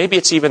liar. Maybe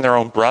it's even their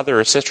own brother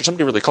or sister,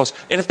 somebody really close.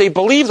 And if they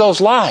believe those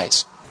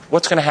lies,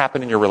 what's going to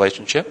happen in your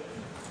relationship?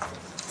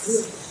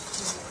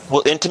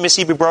 Will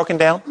intimacy be broken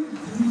down?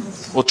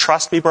 Will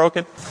trust be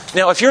broken?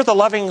 Now, if you're the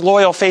loving,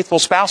 loyal, faithful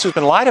spouse who's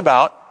been lied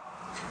about,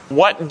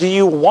 what do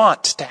you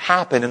want to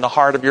happen in the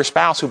heart of your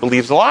spouse who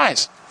believes the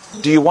lies?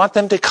 Do you want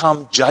them to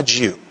come judge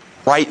you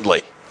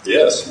rightly?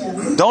 Yes.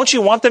 Don't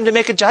you want them to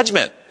make a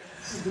judgment?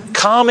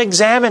 Come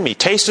examine me.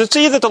 Taste and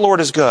see that the Lord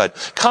is good.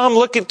 Come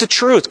look at the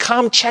truth.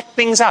 Come check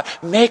things out.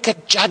 Make a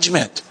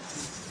judgment.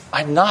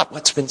 I'm not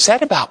what's been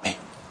said about me.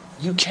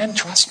 You can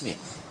trust me.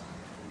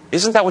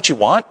 Isn't that what you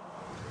want?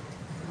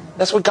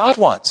 That's what God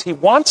wants. He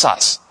wants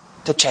us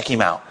to check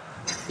him out.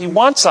 He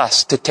wants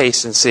us to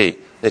taste and see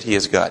that he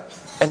is good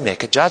and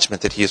make a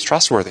judgment that he is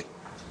trustworthy.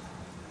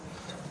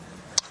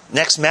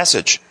 Next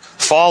message.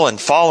 Fallen,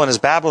 fallen is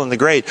Babylon the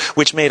Great,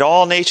 which made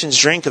all nations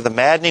drink of the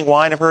maddening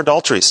wine of her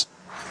adulteries.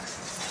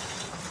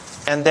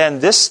 And then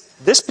this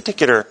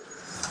particular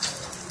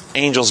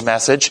angel's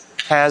message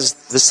has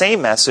the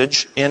same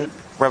message in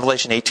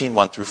Revelation 18,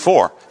 1 through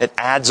 4. It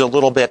adds a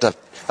little bit of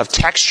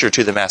texture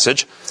to the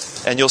message,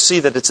 and you'll see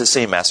that it's the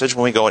same message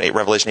when we go in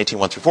Revelation 18,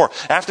 1 through 4.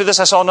 After this,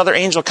 I saw another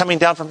angel coming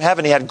down from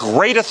heaven. He had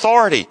great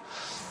authority,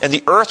 and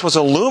the earth was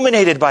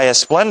illuminated by his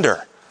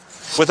splendor.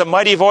 With a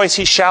mighty voice,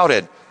 he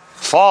shouted,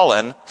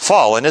 Fallen,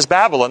 fallen is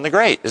Babylon the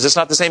Great. Is this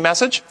not the same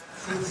message?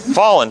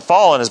 Fallen,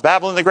 fallen is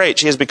Babylon the Great.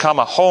 She has become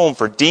a home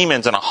for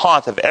demons and a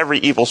haunt of every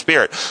evil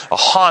spirit, a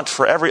haunt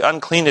for every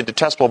unclean and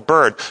detestable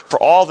bird. For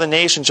all the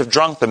nations have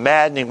drunk the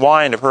maddening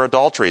wine of her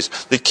adulteries.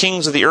 The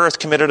kings of the earth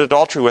committed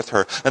adultery with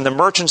her, and the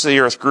merchants of the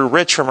earth grew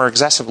rich from her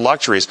excessive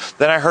luxuries.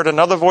 Then I heard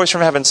another voice from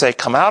heaven say,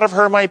 Come out of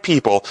her, my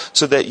people,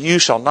 so that you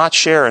shall not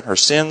share in her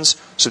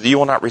sins, so that you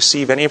will not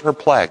receive any of her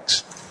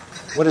plagues.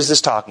 What is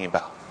this talking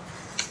about?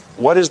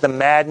 What is the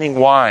maddening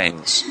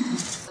wines?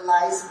 The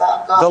lies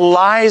about God. The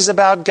lies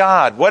about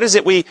God. What is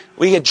it we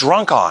get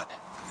drunk on?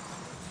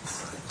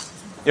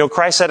 You know,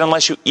 Christ said,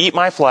 unless you eat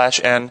my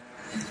flesh and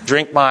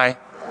drink my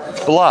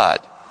blood.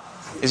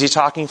 Is he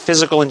talking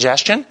physical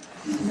ingestion?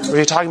 Or is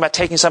he talking about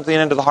taking something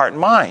into the heart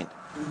and mind?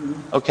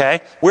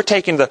 Okay? We're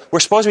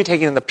supposed to be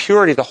taking the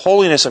purity, the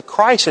holiness of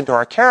Christ into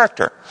our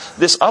character.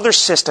 This other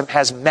system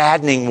has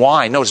maddening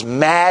wine. Notice,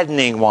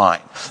 maddening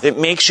wine. It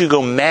makes you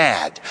go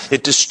mad.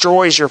 It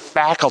destroys your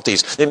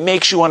faculties. It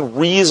makes you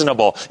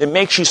unreasonable. It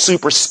makes you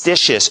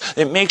superstitious.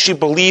 It makes you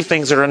believe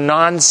things that are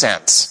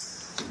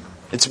nonsense.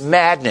 It's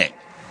maddening.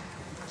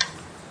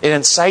 It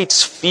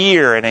incites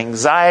fear and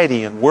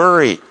anxiety and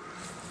worry.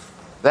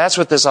 That's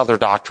what this other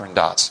doctrine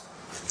does.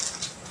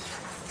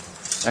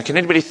 Now, can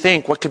anybody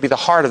think what could be the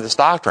heart of this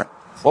doctrine?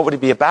 What would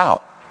it be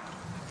about?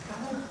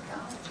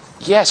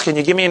 Yes, can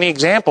you give me any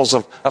examples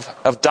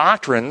of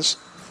doctrines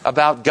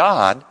about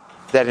God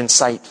that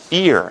incite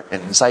fear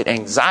and incite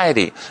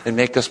anxiety and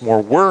make us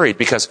more worried?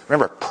 Because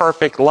remember,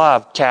 perfect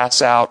love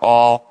casts out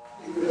all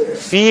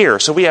fear.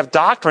 So we have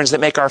doctrines that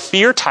make our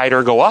fear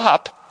tighter go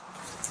up.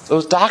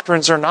 Those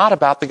doctrines are not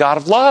about the God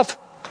of love.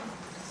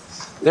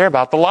 They're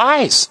about the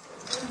lies.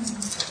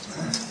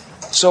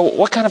 So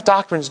what kind of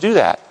doctrines do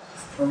that?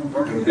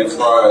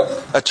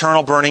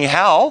 Eternal burning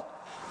hell.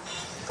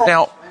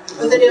 Now,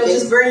 But then he'll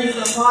just burn you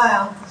for a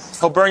while.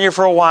 He'll burn you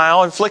for a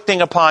while,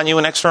 inflicting upon you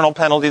an external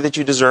penalty that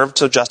you deserved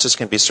so justice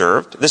can be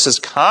served. This is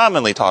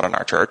commonly taught in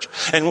our church.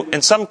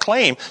 And some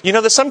claim,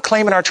 there's some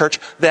claim in our church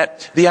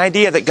that the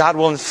idea that God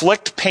will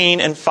inflict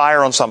pain and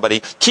fire on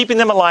somebody, keeping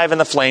them alive in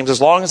the flames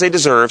as long as they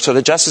deserve so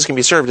that justice can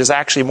be served, is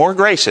actually more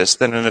gracious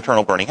than an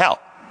eternal burning hell.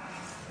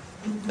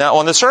 Now,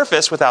 on the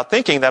surface, without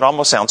thinking, that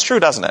almost sounds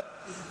true, doesn't it?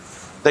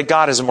 That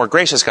God is a more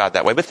gracious God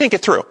that way. But think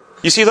it through.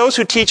 You see, those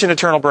who teach an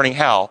eternal burning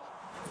hell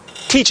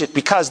teach it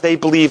because they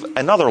believe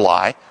another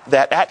lie,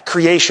 that at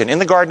creation, in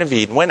the Garden of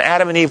Eden, when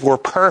Adam and Eve were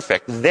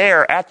perfect,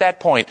 there, at that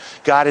point,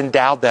 God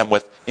endowed them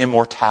with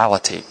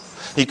immortality.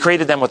 He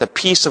created them with a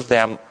piece of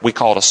them, we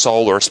call it a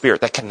soul or a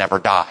spirit, that can never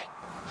die.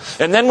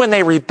 And then when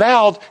they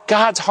rebelled,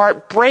 God's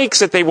heart breaks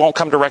that they won't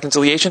come to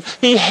reconciliation.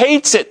 He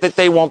hates it that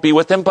they won't be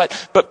with him, but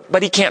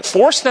He can't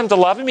force them to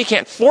love him. He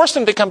can't force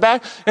them to come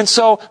back. And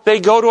so they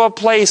go to a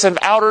place of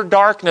outer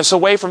darkness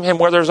away from him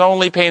where there's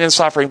only pain and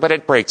suffering, but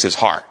it breaks his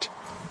heart.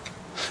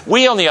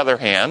 We, on the other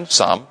hand,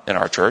 some in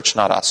our church,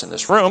 not us in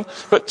this room,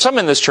 but some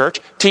in this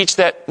church, teach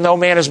that no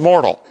man is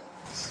mortal.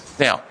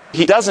 Now,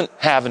 he doesn't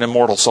have an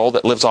immortal soul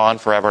that lives on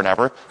forever and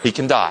ever. He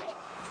can die.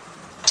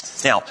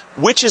 Now,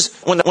 which is,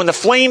 when the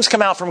flames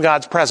come out from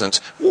God's presence,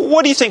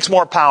 what do you think is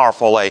more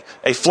powerful? A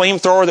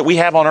flamethrower that we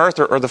have on earth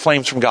or the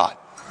flames from God?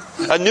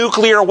 A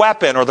nuclear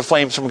weapon or the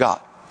flames from God?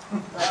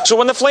 So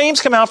when the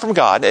flames come out from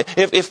God,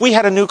 if we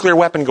had a nuclear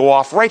weapon go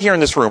off right here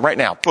in this room, right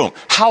now, boom,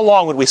 how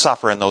long would we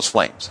suffer in those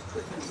flames?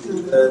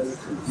 A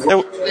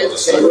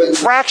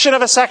fraction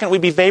of a second,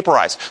 we'd be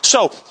vaporized.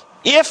 So,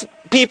 if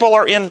people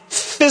are in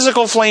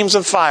physical flames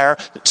of fire,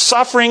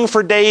 suffering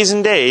for days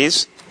and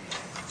days,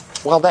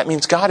 well, that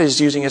means God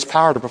is using His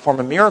power to perform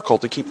a miracle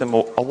to keep them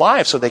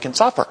alive so they can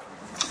suffer.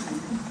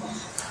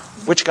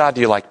 Which God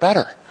do you like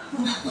better?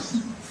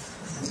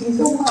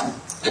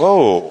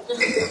 Whoa,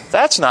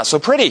 that's not so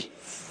pretty.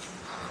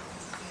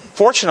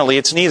 Fortunately,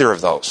 it's neither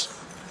of those.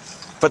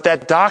 But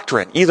that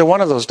doctrine, either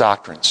one of those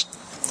doctrines,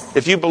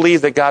 if you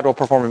believe that God will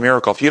perform a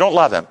miracle, if you don't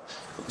love Him,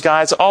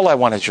 guys, all I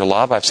want is your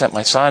love. I've sent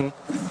my Son.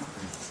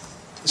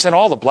 I sent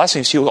all the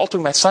blessings to you.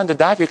 Ultimately, my Son to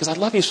die for you because I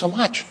love you so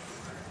much.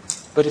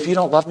 But if you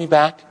don't love me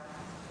back,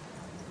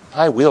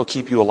 I will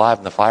keep you alive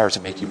in the fires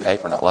and make you pay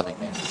for not loving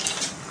me.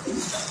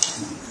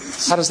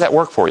 How does that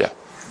work for you?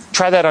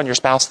 Try that on your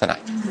spouse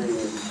tonight.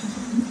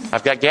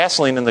 I've got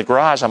gasoline in the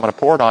garage. I'm going to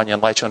pour it on you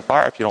and light you on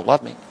fire if you don't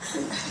love me.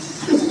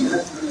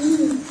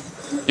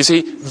 You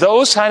see,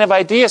 those kind of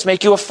ideas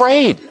make you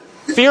afraid.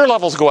 Fear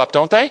levels go up,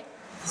 don't they?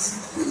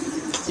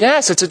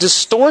 Yes, it's a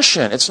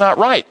distortion. It's not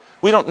right.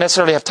 We don't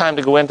necessarily have time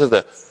to go into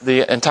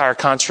the entire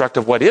construct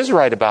of what is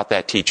right about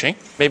that teaching.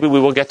 Maybe we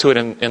will get to it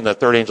in the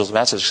Third Angel's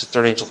Message. The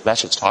Third Angel's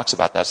Message talks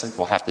about that, so I think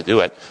we'll have to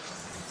do it.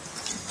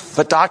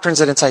 But doctrines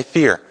that incite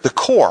fear. The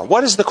core.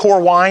 What is the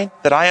core wine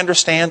that I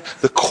understand?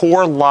 The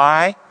core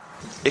lie?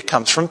 It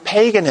comes from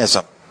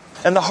paganism.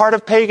 And the heart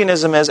of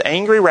paganism is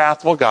angry,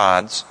 wrathful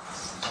gods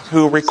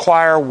who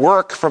require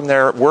work from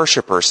their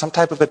worshipers, some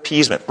type of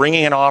appeasement,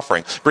 bringing an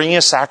offering, bringing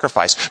a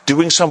sacrifice,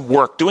 doing some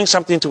work, doing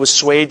something to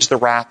assuage the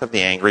wrath of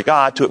the angry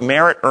God, to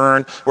merit,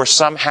 earn, or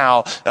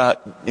somehow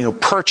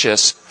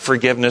purchase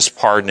forgiveness,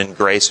 pardon, and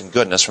grace and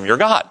goodness from your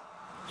God.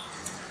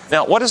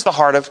 Now, what is the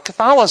heart of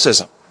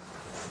Catholicism?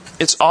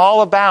 It's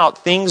all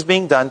about things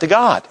being done to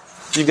God.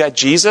 You've got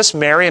Jesus,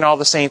 Mary, and all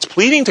the saints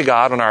pleading to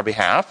God on our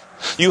behalf.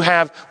 You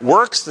have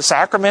works, the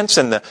sacraments,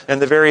 and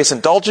the various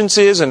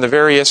indulgences, and the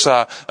various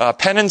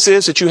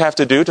penances that you have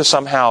to do to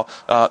somehow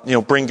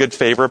bring good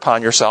favor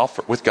upon yourself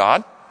with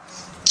God.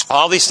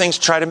 All these things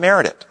try to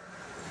merit it.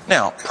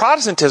 Now,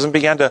 Protestantism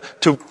began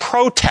to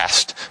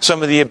protest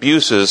some of the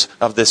abuses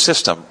of this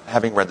system,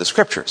 having read the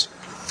Scriptures.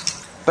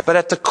 But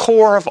at the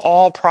core of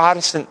all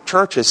Protestant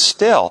churches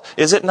still,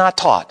 is it not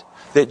taught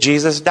that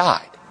Jesus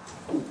died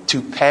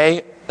to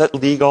pay the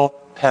legal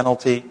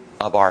penalty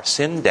of our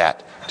sin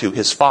debt to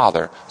His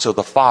Father, so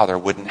the Father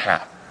wouldn't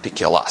have to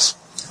kill us?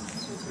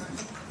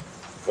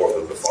 Or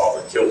that the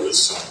Father killed His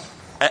Son.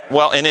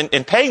 Well, and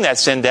in paying that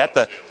sin debt,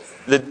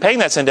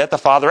 the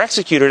Father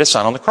executed His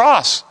Son on the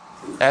cross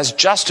as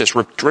justice,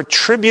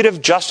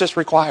 retributive justice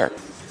required.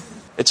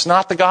 It's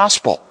not the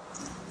gospel.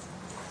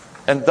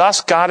 And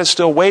thus, God is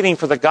still waiting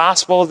for the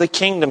gospel of the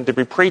kingdom to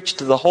be preached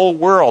to the whole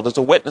world as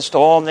a witness to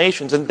all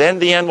nations, and then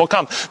the end will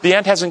come. The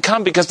end hasn't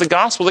come because the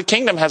gospel of the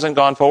kingdom hasn't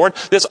gone forward.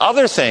 This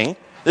other thing,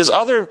 this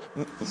other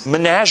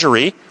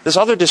menagerie, this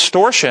other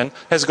distortion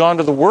has gone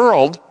to the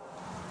world,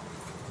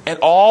 and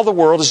all the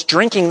world is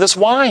drinking this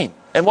wine.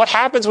 And what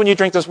happens when you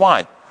drink this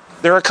wine?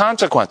 There are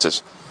consequences.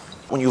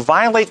 When you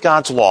violate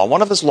God's law,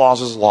 one of his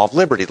laws is the law of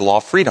liberty, the law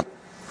of freedom.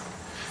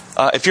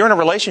 If you're in a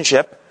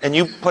relationship and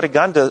you put a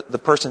gun to the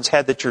person's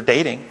head that you're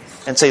dating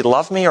and say,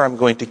 love me or I'm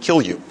going to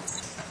kill you,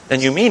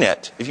 and you mean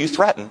it, if you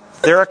threaten,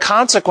 there are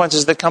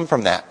consequences that come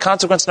from that.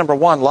 Consequence number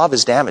one, love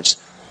is damaged.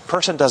 The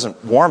person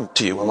doesn't warm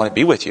to you and want to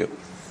be with you.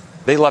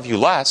 They love you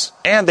less,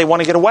 and they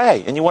want to get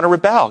away, and you want to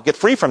rebel, get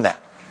free from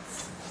that.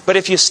 But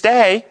if you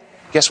stay,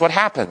 guess what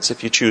happens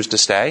if you choose to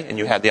stay and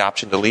you had the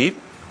option to leave?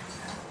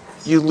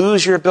 You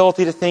lose your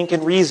ability to think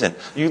and reason.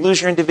 You lose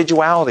your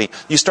individuality.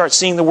 You start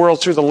seeing the world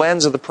through the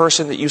lens of the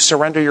person that you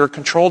surrender your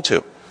control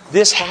to.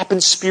 This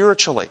happens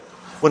spiritually.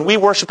 When we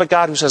worship a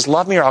God who says,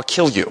 love me or I'll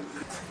kill you,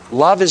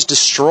 love is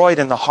destroyed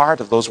in the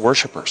heart of those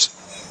worshipers.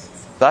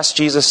 Thus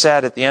Jesus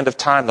said at the end of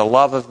time, the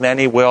love of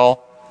many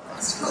will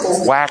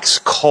wax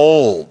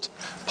cold.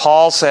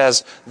 Paul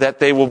says that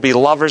they will be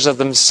lovers of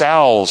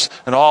themselves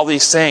and all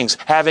these things,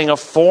 having a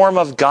form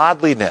of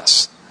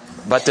godliness,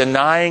 but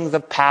denying the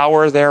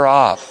power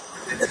thereof.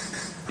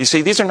 You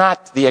see, these are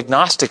not the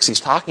agnostics he's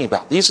talking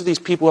about. These are these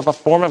people who have a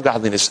form of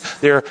godliness.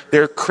 They're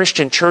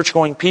Christian,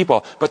 church-going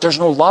people, but there's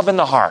no love in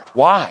the heart.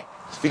 Why?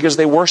 Because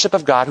they worship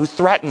a God who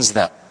threatens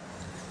them.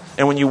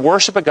 And when you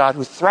worship a God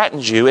who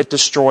threatens you, it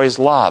destroys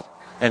love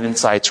and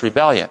incites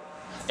rebellion.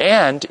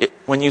 And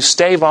when you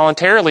stay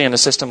voluntarily in a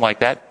system like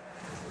that,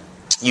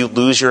 you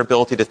lose your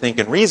ability to think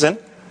and reason,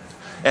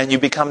 and you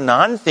become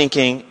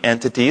non-thinking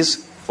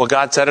entities. Well,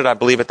 God said it, I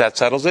believe it, that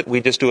settles it.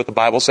 We just do what the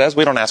Bible says.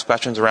 We don't ask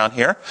questions around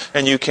here.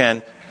 And you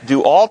can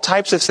do all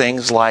types of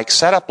things like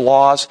set up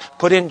laws,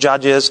 put in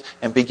judges,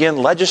 and begin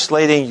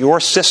legislating your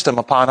system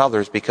upon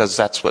others because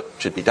that's what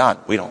should be done.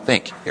 We don't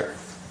think here.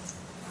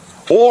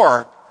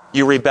 Or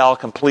you rebel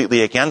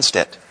completely against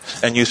it,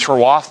 and you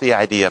throw off the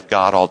idea of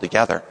God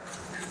altogether.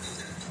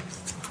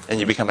 And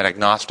you become an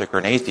agnostic or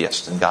an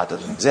atheist, and God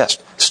doesn't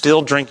exist.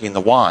 Still drinking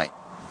the wine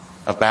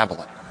of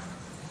Babylon.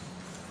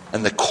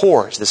 And the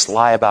core is this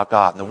lie about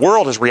God. And the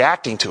world is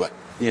reacting to it.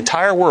 The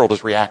entire world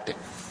is reacting.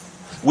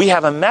 We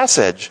have a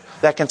message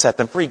that can set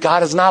them free.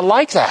 God is not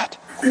like that.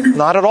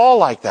 Not at all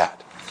like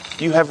that.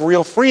 You have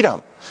real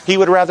freedom. He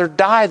would rather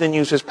die than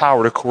use his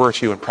power to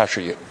coerce you and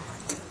pressure you.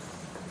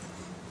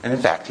 And in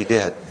fact, he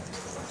did.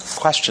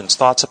 Questions,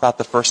 thoughts about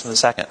the first and the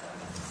second?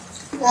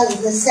 Well,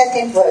 the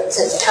second word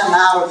says, come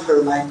out of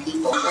her, my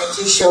people. That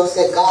just shows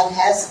that God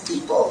has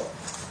people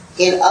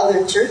in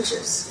other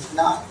churches,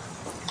 not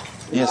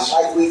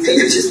like we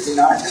think just in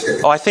our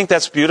church. Oh, I think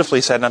that's beautifully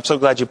said, and I'm so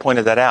glad you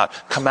pointed that out.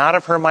 Come out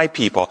of her, my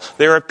people.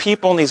 There are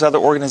people in these other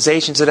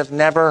organizations that have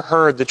never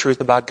heard the truth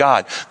about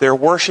God. They're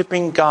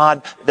worshiping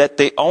God that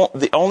the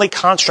only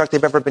construct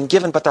they've ever been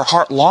given, but their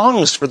heart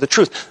longs for the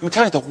truth. Let me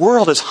tell you, the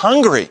world is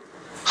hungry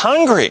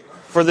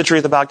for the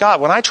truth about God.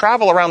 When I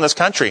travel around this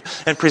country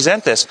and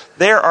present this,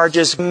 there are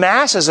just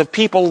masses of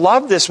people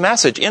love this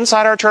message.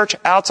 Inside our church,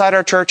 outside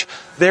our church,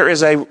 there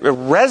is a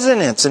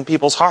resonance in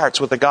people's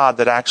hearts with a God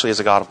that actually is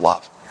a God of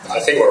love. I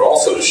think what it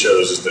also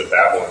shows is that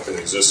Babylon can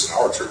exist in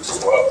our church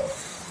as well.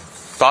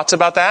 Thoughts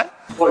about that?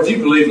 Well, if you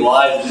believe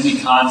lies in any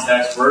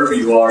context, wherever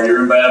you are,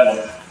 you're in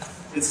Babylon.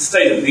 It's a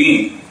state of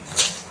being,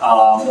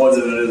 more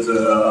than it is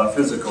a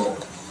physical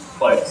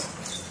place.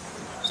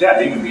 So yeah,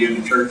 you can be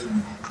in the church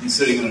and be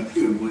sitting in a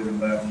pew and believe in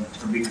Babylon,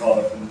 or be caught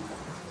up in it.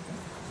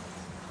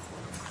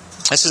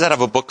 This is out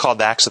of a book called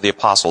The Acts of the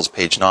Apostles,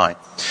 page 9.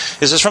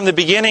 It says, from the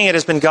beginning it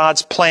has been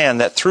God's plan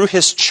that through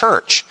his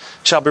church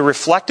shall be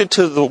reflected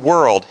to the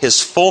world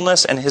his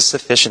fullness and his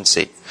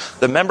sufficiency.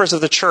 The members of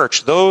the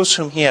church, those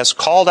whom he has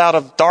called out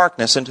of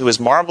darkness into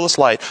his marvelous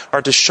light,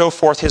 are to show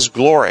forth his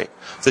glory.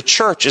 The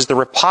church is the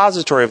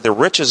repository of the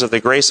riches of the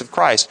grace of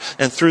Christ,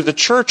 and through the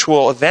church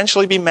will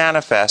eventually be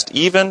manifest,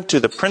 even to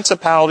the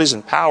principalities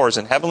and powers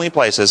in heavenly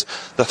places,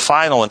 the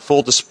final and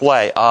full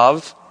display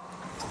of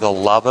the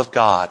love of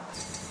God.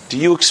 Do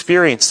you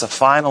experience the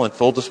final and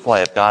full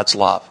display of God's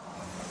love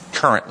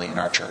currently in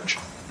our church?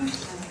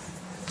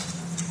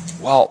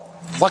 Well,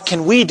 what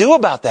can we do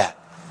about that?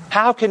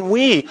 How can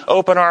we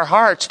open our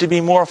hearts to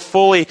be more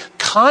fully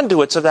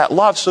conduits of that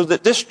love so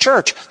that this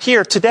church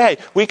here today,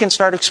 we can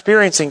start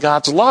experiencing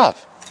God's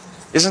love?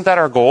 Isn't that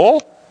our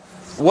goal?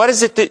 What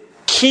is it that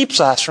keeps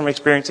us from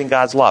experiencing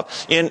God's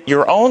love? In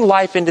your own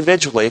life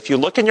individually, if you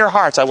look in your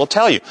hearts, I will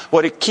tell you,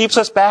 what it keeps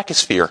us back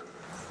is fear.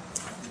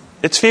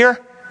 It's fear.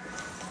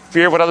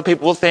 Fear of what other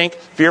people will think,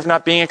 fear of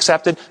not being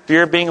accepted,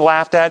 fear of being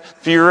laughed at,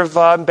 fear of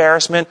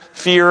embarrassment,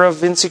 fear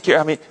of insecurity.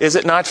 I mean, is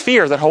it not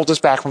fear that holds us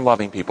back from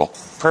loving people?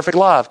 Perfect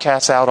love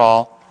casts out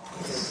all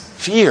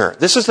fear.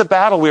 This is the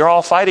battle we are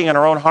all fighting in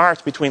our own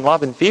hearts between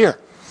love and fear.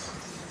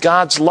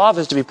 God's love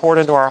is to be poured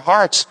into our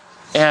hearts,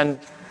 and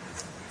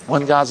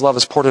when God's love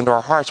is poured into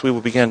our hearts, we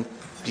will begin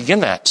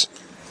that.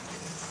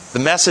 The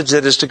message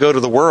that is to go to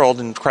the world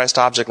in Christ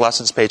Object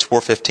Lessons, page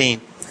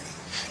 415.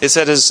 It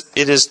says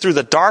it is through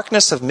the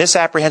darkness of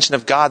misapprehension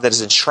of God that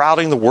is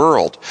enshrouding the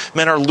world.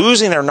 Men are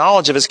losing their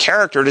knowledge of His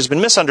character. It has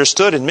been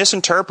misunderstood and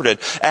misinterpreted.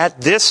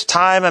 At this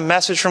time, a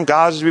message from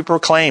God is to be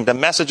proclaimed, a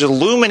message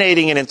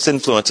illuminating in its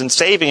influence and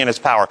saving in its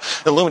power.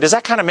 Does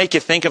that kind of make you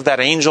think of that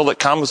angel that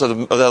comes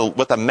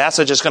with a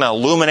message that's going to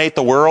illuminate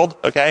the world?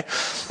 Okay,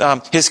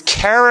 His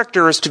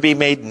character is to be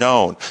made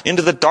known.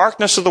 Into the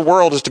darkness of the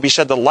world is to be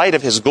shed the light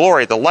of His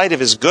glory, the light of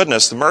His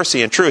goodness, the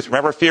mercy and truth.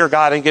 Remember, fear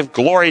God and give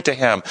glory to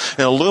Him.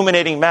 An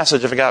illuminating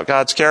message of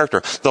God's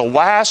character. The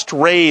last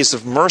rays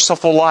of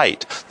merciful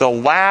light, the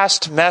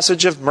last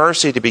message of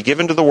mercy to be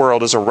given to the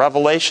world is a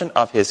revelation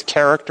of His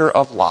character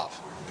of love.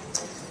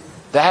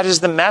 That is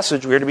the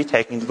message we are to be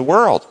taking to the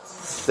world.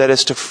 That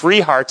is to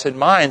free hearts and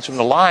minds from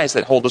the lies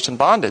that hold us in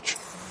bondage.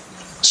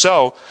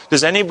 So,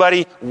 does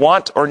anybody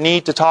want or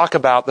need to talk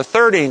about the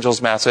third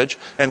angel's message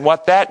and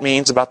what that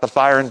means about the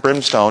fire and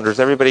brimstone? Or is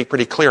everybody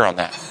pretty clear on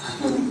that?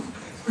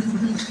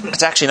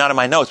 It's actually not in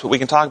my notes, but we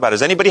can talk about it.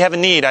 Does anybody have a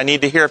need? I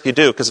need to hear if you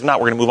do, because if not,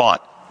 we're going to move on.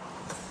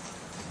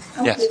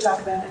 I want to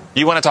talk about it.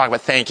 You want to talk about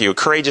it? Thank you. A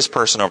courageous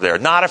person over there.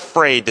 Not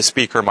afraid to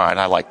speak her mind.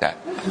 I like that.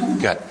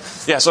 Good.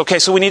 Yes, okay,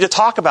 so we need to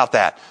talk about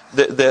that.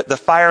 The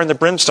fire and the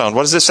brimstone.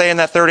 What does it say in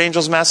that third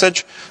angel's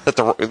message? That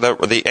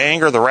the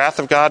anger, the wrath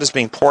of God is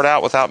being poured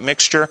out without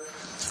mixture.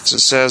 So it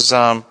says,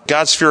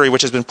 God's fury,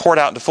 which has been poured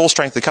out into full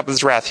strength, the cup of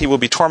His wrath, He will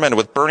be tormented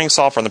with burning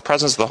sulfur in the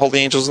presence of the holy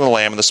angels and the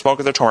Lamb, and the smoke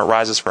of their torment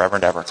rises forever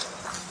and ever.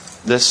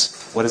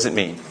 What does it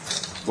mean?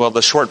 Well,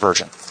 the short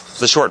version,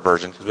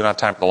 because we don't have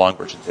time for the long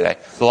version today.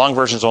 The long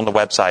version is on the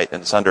website,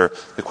 and it's under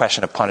the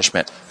question of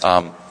punishment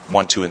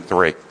 1, 2, and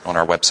 3 on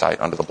our website,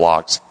 under the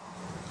blogs.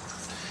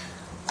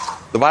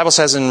 The Bible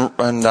says in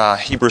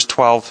Hebrews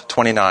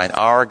 12:29,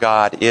 our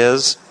God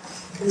is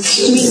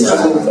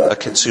a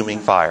consuming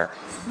fire.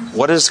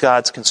 What does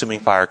God's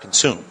consuming fire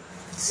consume?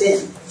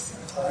 Sin.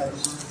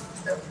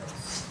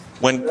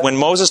 When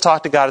Moses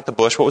talked to God at the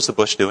bush, what was the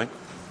bush doing?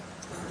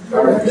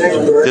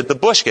 Did the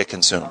bush get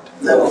consumed?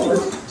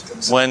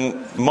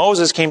 When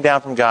Moses came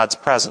down from God's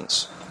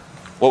presence,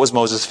 what was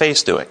Moses'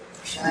 face doing?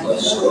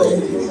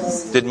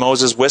 Did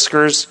Moses'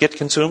 whiskers get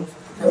consumed?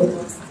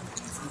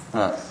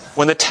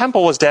 When the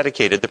temple was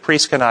dedicated, the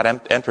priests could not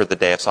enter the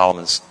day of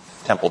Solomon's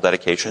temple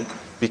dedication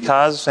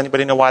because,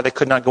 anybody know why they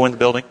could not go in the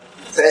building?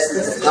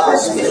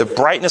 The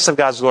brightness of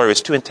God's glory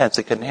was too intense,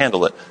 they couldn't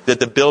handle it. Did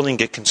the building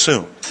get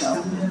consumed?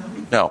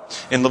 No.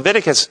 In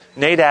Leviticus,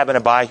 Nadab and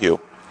Abihu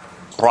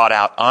brought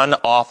out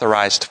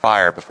unauthorized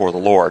fire before the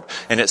Lord.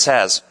 And it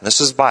says, this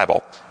is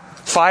Bible,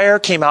 fire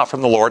came out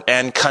from the Lord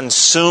and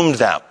consumed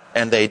them,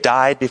 and they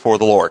died before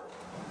the Lord.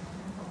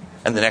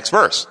 And the next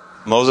verse,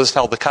 Moses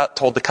told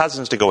the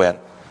cousins to go in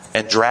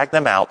and drag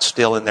them out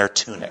still in their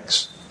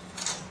tunics.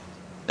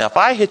 Now, if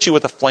I hit you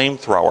with a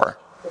flamethrower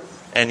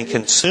and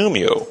consume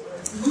you,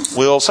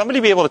 will somebody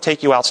be able to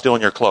take you out still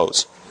in your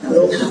clothes?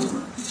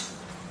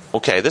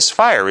 Okay, this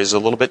fire is a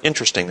little bit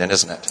interesting then,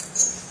 isn't it?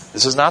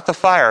 This is not the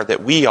fire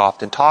that we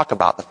often talk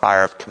about, the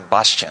fire of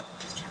combustion,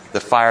 the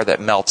fire that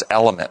melts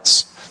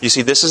elements. You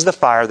see, this is the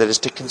fire that is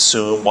to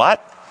consume what?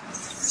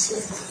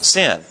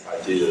 Sin.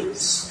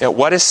 Yeah,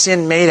 what is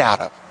sin made out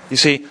of? You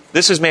see,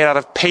 this is made out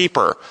of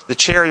paper. The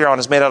chair you're on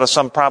is made out of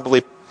some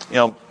probably,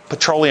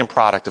 petroleum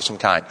product of some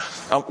kind.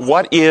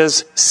 What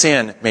is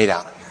sin made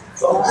out of?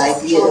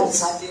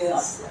 Ideas.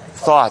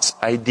 Thoughts,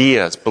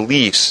 ideas,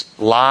 beliefs,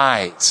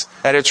 lies.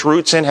 At its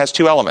root, sin has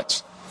two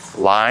elements.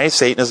 Lies,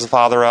 Satan is the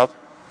father of,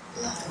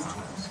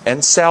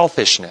 and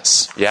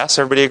selfishness. Yes,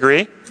 everybody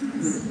agree?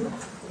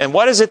 And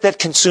what is it that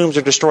consumes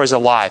or destroys a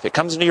lie? If it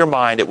comes into your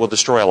mind, it will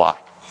destroy a lie.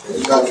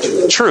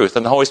 Truth.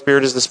 And the Holy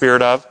Spirit is the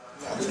Spirit of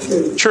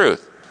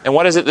truth. And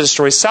what is it that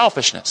destroys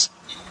selfishness?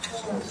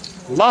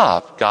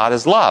 Love. God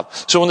is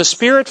love. So when the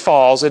Spirit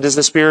falls, it is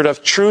the Spirit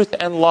of truth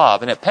and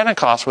love. And at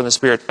Pentecost, when the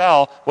Spirit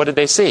fell, what did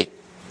they see?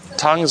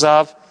 Tongues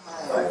of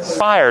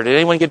fire. Did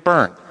anyone get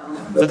burned?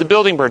 Did the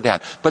building burn down?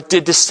 But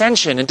did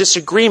dissension and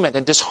disagreement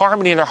and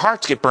disharmony in their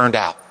hearts get burned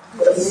out?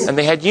 And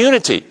they had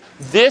unity.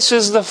 This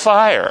is the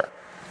fire.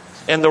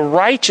 And the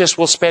righteous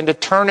will spend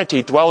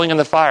eternity dwelling in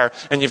the fire.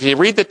 And if you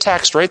read the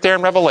text right there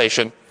in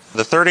Revelation,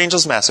 the third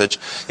angel's message,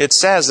 it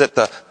says that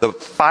the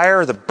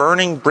fire, the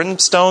burning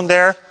brimstone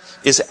there,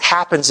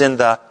 happens in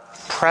the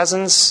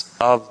presence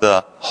of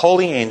the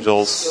holy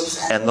angels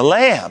and the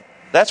Lamb.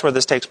 That's where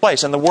this takes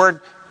place. And the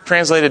word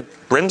translated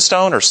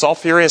brimstone or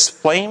sulfurous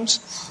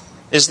flames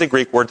is the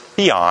Greek word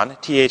theon,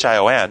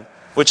 T-H-I-O-N,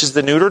 which is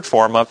the neutered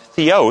form of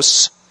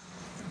theos,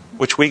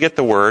 which we get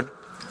the word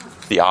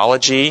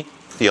theology,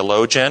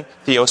 theologian.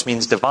 Theos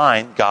means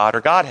divine, God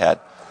or Godhead.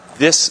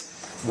 This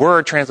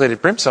word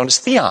translated brimstone is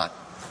theon.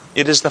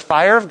 It is the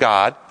fire of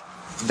God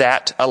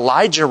that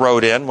Elijah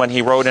rode in when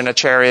he rode in a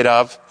chariot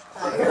of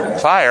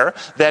fire.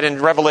 That in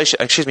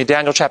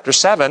Daniel chapter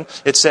 7,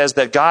 it says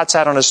that God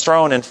sat on his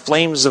throne and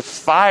flames of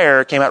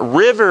fire came out,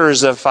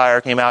 rivers of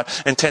fire came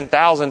out, and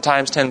 10,000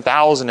 times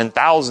 10,000 and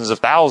thousands of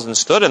thousands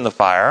stood in the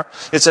fire.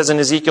 It says in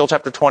Ezekiel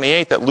chapter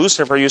 28 that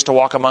Lucifer used to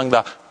walk among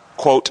the,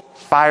 quote,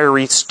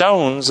 fiery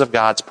stones of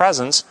God's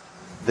presence.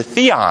 The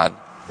theon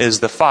is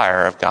the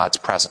fire of God's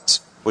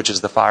presence. which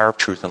is the fire of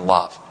truth and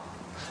love.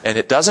 And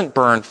it doesn't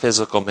burn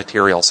physical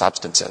material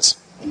substances.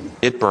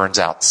 It burns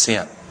out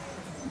sin.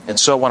 And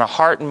so when a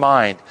heart and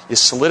mind is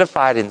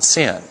solidified in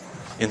sin,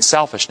 in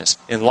selfishness,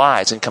 in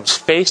lies, and comes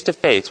face to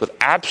face with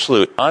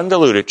absolute,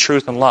 undiluted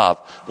truth and love,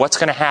 what's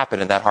going to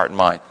happen in that heart and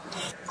mind?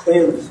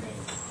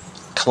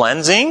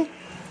 Cleansing?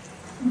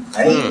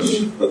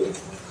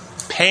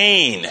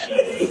 Pain.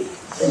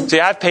 See,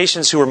 I have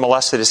patients who were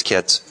molested as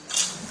kids.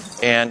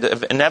 And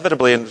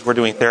inevitably, as we're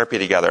doing therapy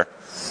together,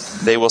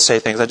 they will say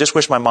things, I just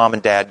wish my mom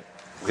and dad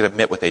could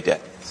admit what they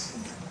did.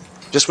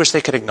 Just wish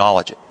they could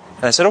acknowledge it.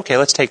 And I said, okay,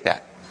 let's take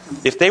that.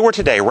 If they were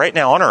today, right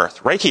now on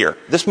earth, right here,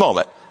 this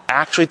moment,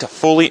 actually to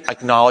fully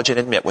acknowledge and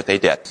admit what they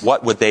did,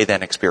 what would they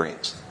then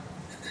experience?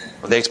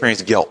 Would they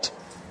experience guilt,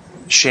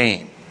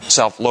 shame,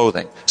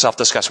 self-loathing,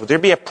 self-disgust? Would there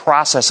be a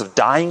process of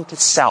dying to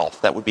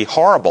self that would be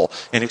horrible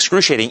and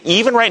excruciating,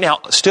 even right now,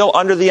 still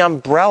under the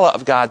umbrella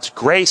of God's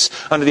grace,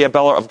 under the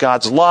umbrella of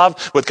God's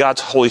love, with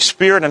God's Holy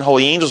Spirit and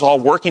holy angels all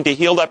working to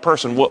heal that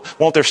person?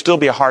 Won't there still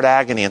be a hard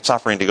agony and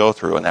suffering to go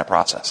through in that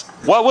process?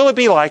 What will it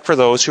be like for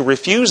those who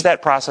refuse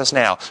that process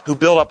now, who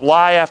build up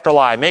lie after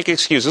lie, make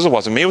excuses? It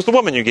wasn't me, it was the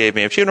woman you gave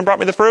me. If she hadn't brought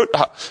me the fruit,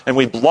 and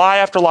we lie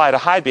after lie to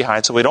hide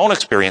behind so we don't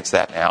experience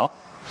that now.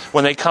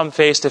 When they come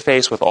face to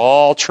face with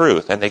all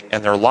truth and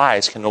their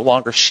lies can no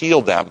longer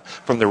shield them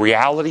from the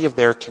reality of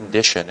their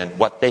condition and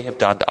what they have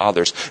done to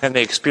others, and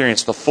they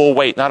experience the full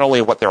weight not only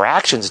of what their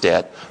actions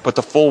did, but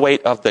the full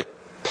weight of the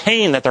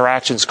pain that their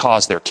actions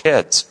caused their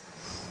kids.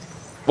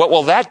 What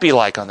will that be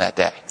like on that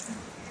day?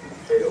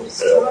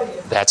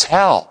 That's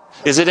hell.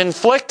 Is it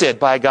inflicted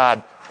by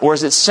God, or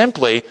is it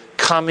simply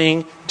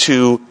coming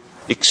to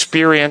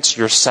experience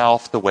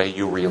yourself the way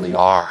you really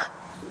are?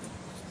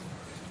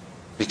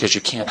 Because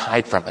you can't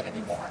hide from it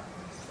anymore.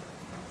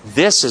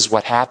 This is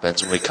what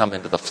happens when we come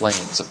into the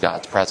flames of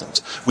God's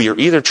presence. We are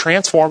either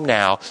transformed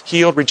now,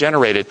 healed,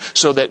 regenerated,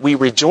 so that we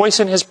rejoice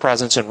in His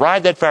presence and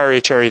ride that fiery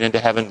chariot into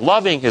heaven,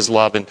 loving His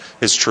love and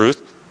His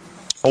truth.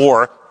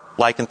 Or,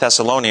 like in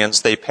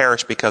Thessalonians, they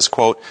perish because,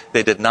 quote,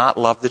 they did not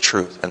love the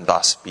truth and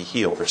thus be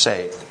healed or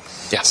saved.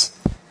 Yes?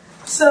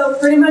 So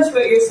pretty much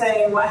what you're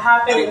saying, what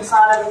happened in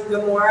Sodom and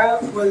Gomorrah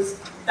was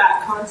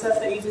that concept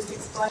that you just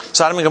explained?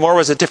 Sodom and Gomorrah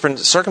was a different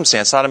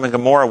circumstance. Sodom and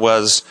Gomorrah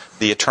was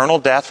the eternal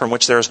death from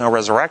which there is no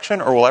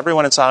resurrection, or will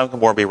everyone in Sodom and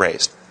Gomorrah be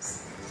raised?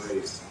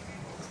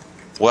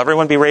 Will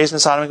everyone be raised in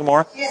Sodom and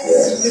Gomorrah?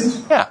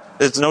 Yes. Yeah,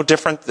 it's no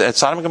different.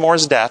 Sodom and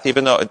Gomorrah's death,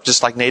 even though,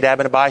 just like Nadab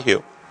and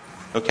Abihu.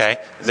 Okay?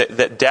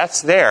 The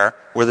deaths there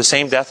were the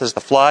same death as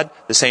the flood,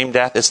 the same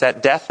death. It's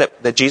that death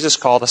that Jesus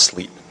called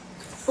asleep.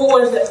 But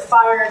was it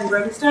fire and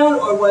brimstone,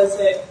 or was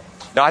it...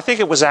 No, I think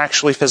it was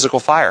actually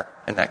physical fire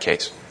in that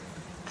case.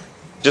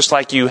 Just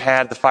like you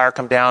had the fire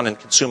come down and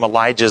consume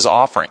Elijah's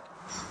offering.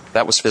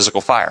 That was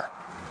physical fire.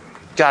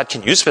 God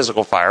can use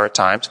physical fire at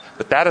times,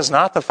 but that is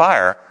not the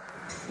fire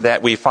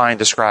that we find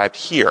described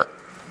here.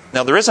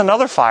 Now, there is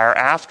another fire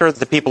after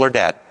the people are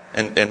dead.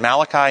 And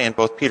Malachi and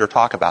both Peter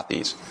talk about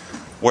these,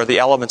 where the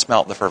elements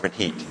melt in the fervent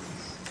heat.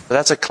 But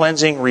that's a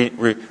cleansing,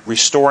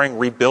 restoring,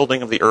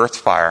 rebuilding of the earth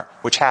fire,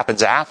 which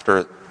happens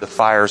after the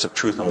fires of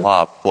truth and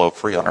love flow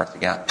free on earth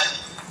again.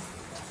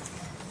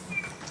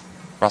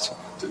 Russell?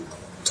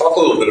 Talk a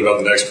little bit about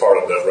the next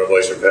part of that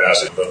Revelation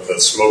passage, the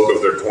smoke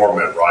of their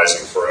torment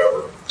rising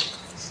forever.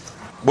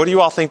 What do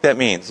you all think that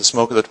means, the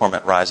smoke of the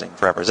torment rising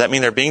forever? Does that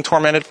mean they're being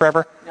tormented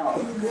forever? No.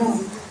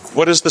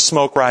 What does the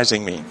smoke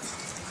rising mean?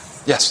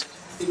 Yes?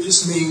 It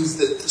just means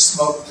that the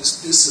smoke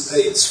just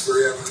dissipates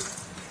forever.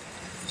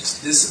 It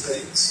just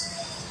dissipates.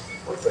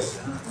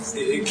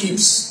 It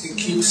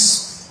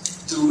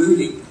keeps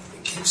diluting.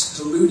 It keeps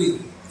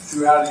diluting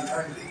throughout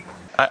eternity.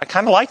 I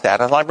kind of like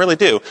that. I really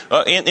do.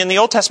 In the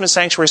Old Testament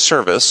sanctuary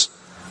service,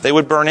 they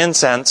would burn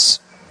incense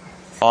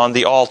on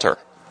the altar,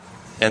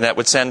 and that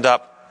would send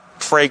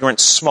up fragrant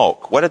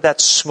smoke. What did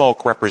that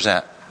smoke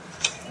represent?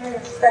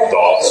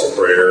 Thoughts,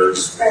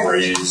 prayers,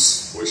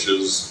 dreams,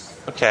 wishes.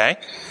 Okay.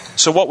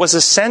 So what was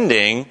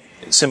ascending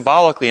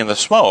symbolically in the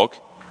smoke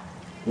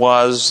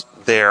was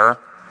their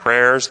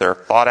prayers, their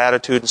thought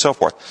attitude, and so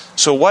forth.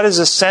 So what is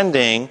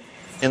ascending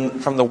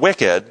from the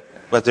wicked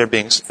as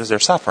they're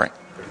suffering?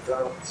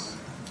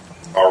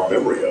 Our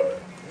memory of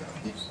it.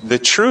 The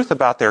truth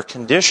about their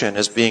condition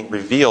is being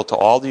revealed to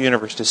all the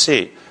universe to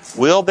see.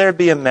 Will there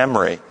be a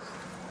memory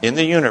in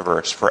the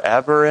universe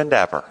forever and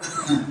ever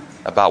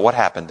about what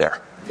happened there?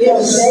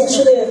 Yes,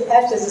 eventually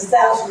after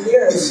 1,000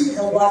 years,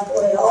 he'll wipe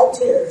away all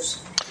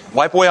tears.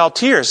 Wipe away all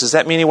tears. Does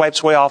that mean He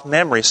wipes away all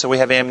memory so we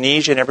have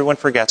amnesia and everyone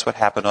forgets what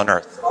happened on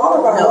earth? All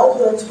of our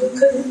loved ones we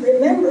couldn't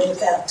remember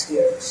without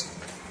tears.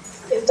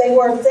 If they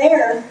weren't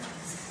there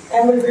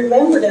and we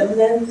remembered them,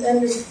 then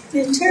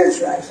the tears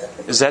rise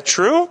up. Is that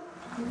true?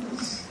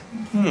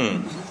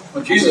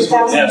 Well, Jesus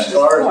wouldn't have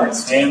scars on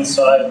His hands,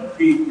 side, and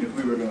feet if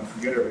we were going to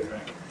forget everything.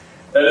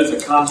 That is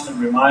a constant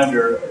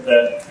reminder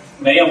that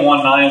Nahum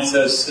 1:9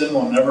 says sin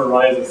will never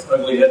rise its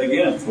ugly head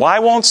again. Why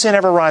won't sin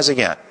ever rise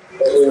again?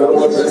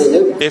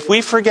 If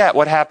we forget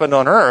what happened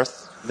on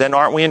earth, then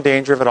aren't we in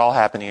danger of it all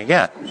happening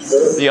again?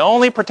 The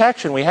only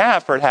protection we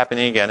have for it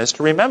happening again is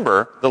to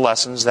remember the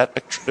lessons that...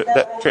 I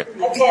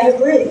can't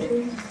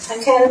agree.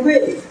 I can't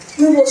agree.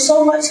 We will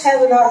so much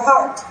have in our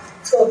heart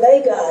to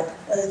obey God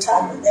by the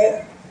time we're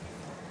there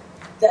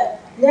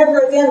that never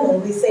again will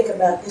we think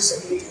about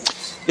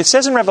disobedience. It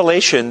says in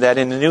Revelation that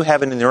in the new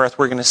heaven and the earth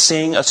we're going to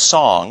sing a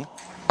song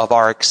of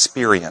our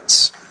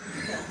experience.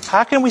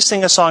 How can we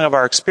sing a song of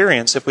our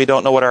experience if we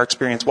don't know what our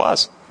experience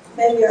was?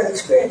 Maybe our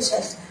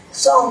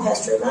song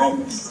has to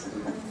remind us.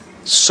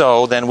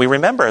 So then we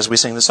remember as we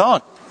sing the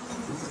song.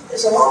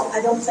 There's a lot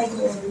I don't think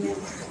we'll remember.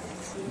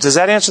 Does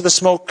that answer the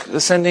smoke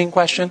ascending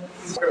question?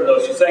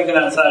 Though she's thinking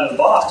outside of the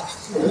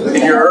box.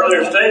 In your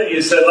earlier statement,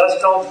 you said, let's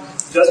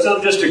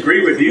don't just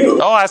agree with you.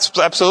 Oh,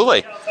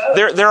 absolutely.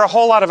 There are a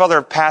whole lot of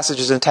other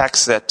passages in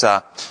text that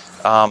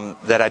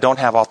I don't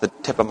have off the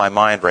tip of my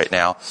mind right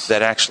now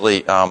that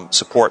actually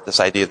support this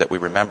idea that we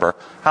remember.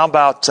 How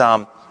about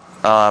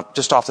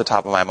just off the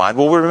top of my mind?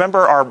 Will we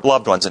remember our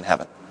loved ones in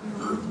heaven?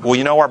 Will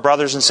you know our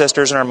brothers and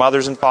sisters and our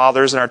mothers and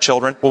fathers and our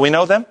children? Will we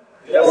know them?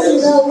 Well,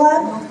 you know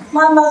what?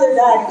 My mother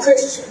died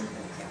Christian,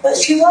 but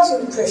she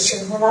wasn't a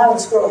Christian when I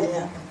was growing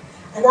up.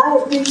 And I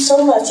was beat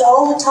so much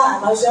all the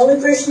time. I was the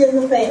only Christian in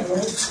the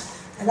family.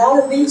 And I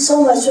was beat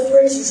so much with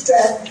razor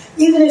strap.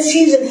 Even if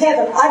she's in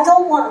heaven, I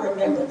don't want to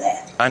remember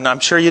that. And I'm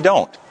sure you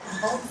don't.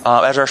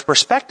 As our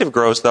perspective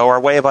grows, though, our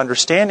way of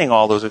understanding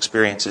all those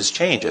experiences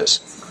changes.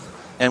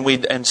 And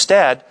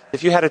instead,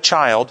 if you had a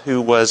child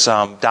who was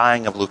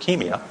dying of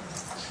leukemia,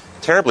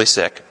 terribly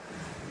sick,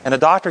 and a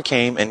doctor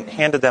came and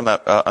handed them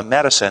a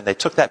medicine, they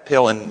took that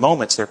pill, in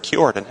moments they're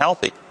cured and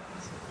healthy.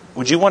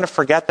 Would you want to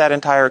forget that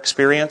entire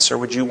experience, or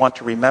would you want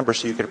to remember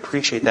so you could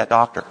appreciate that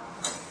doctor?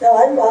 No,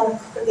 I want to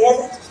forget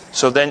it.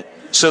 So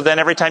then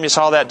every time you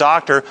saw that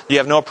doctor, you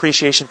have no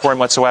appreciation for him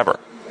whatsoever.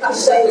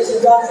 The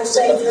doctor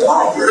saved your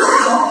life.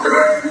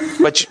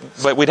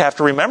 But we'd have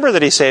to remember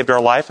that he saved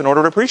our life in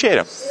order to appreciate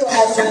him. You don't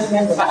have to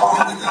remember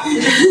that.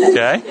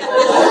 Okay?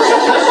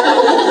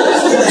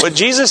 But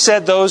Jesus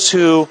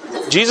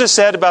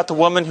said about the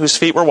woman whose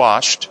feet were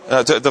washed,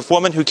 the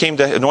woman who came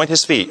to anoint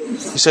his feet,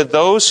 he said,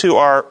 those who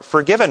are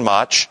forgiven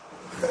much,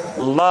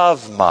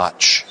 love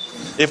much.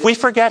 If we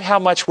forget how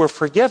much we're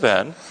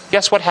forgiven,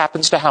 guess what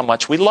happens to how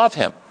much we love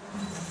him?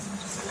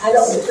 I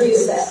don't agree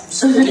with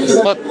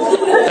that. Well,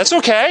 that's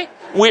okay.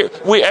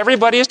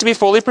 Everybody is to be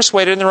fully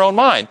persuaded in their own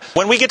mind.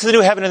 When we get to the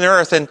new heaven and the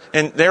earth, and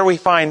there we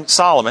find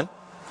Solomon,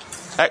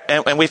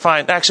 and we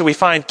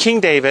find King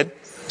David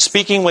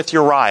speaking with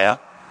Uriah,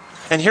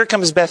 and here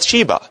comes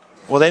Bathsheba.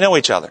 Well, they know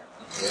each other.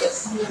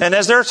 And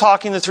as they're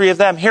talking, the three of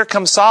them, here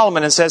comes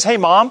Solomon and says, "Hey,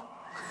 Mom."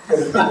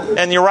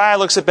 And Uriah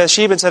looks at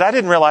Bathsheba and said, "I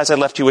didn't realize I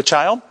left you a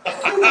child."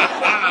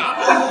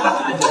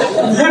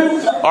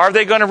 Are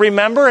they going to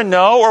remember and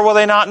know, or will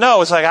they not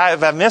know? It's like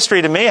a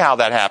mystery to me how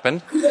that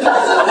happened.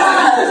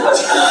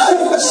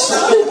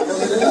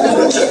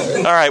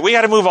 All right, we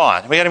got to move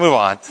on.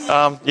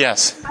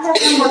 Yes. I have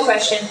one more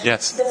question.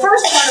 Yes. The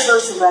first part of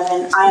verse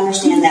 11, I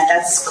understand that.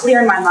 That's clear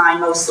in my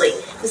mind mostly.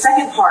 The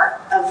second part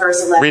of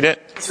verse 11 Read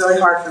it. Is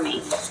really hard for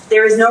me.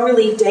 There is no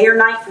relief day or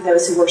night for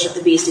those who worship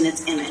the beast in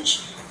its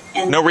image.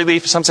 And no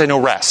relief, some say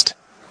no rest.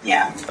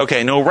 Yeah.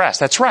 Okay, no rest.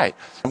 That's right.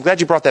 I'm glad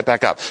you brought that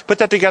back up. Put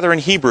that together in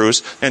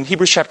Hebrews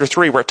chapter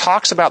 3, where it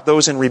talks about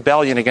those in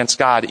rebellion against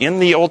God. In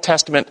the Old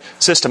Testament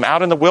system,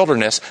 out in the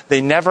wilderness, they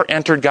never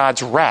entered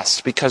God's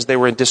rest because they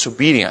were in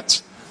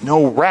disobedience.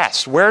 No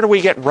rest. Where do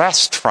we get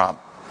rest from?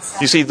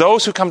 You see,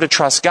 those who come to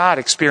trust God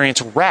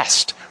experience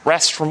rest.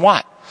 Rest from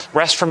what?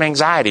 Rest from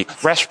anxiety,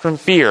 rest from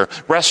fear,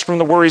 rest from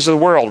the worries of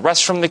the world,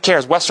 rest from the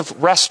cares,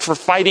 rest for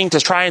fighting to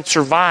try and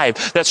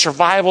survive. That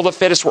survival of the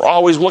fittest, we're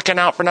always looking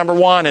out for number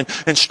one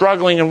and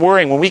struggling and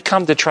worrying. When we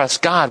come to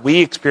trust God, we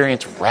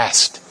experience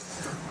rest.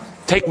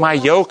 Take my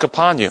yoke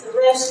upon you. The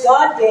rest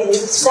God gave, the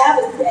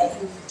Sabbath day.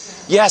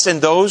 Yes,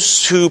 and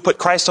those who put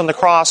Christ on the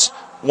cross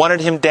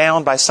wanted him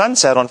down by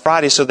sunset on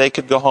Friday so they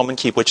could go home and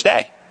keep which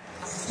day?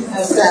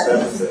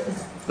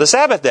 The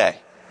Sabbath day.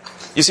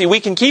 You see, we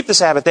can keep the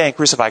Sabbath day and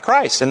crucify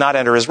Christ and not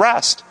enter his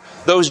rest.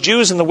 Those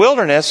Jews in the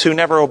wilderness who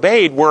never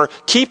obeyed were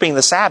keeping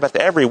the Sabbath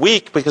every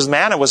week because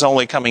manna was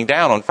only coming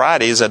down on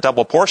Fridays, a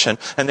double portion,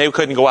 and they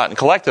couldn't go out and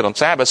collect it on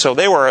Sabbath. So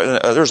there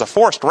was a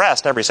forced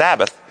rest every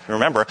Sabbath, if you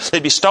remember.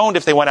 They'd be stoned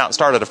if they went out and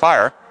started a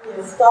fire.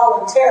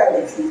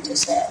 Voluntarily keep the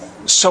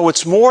Sabbath. So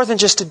it's more than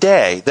just a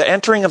day. The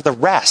entering of the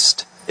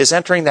rest is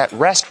entering that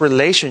rest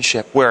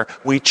relationship where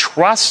we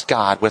trust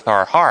God with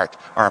our heart,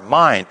 our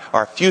mind,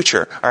 our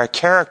future, our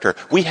character.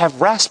 We have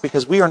rest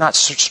because we are not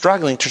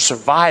struggling to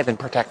survive and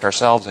protect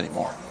ourselves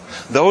anymore.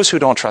 Those who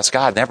don't trust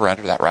God never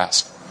enter that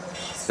rest.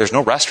 There's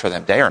no rest for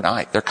them day or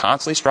night. They're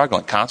constantly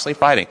struggling, constantly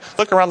fighting.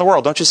 Look around the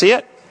world. Don't you see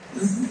it?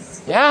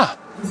 Yeah.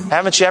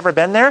 Haven't you ever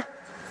been there?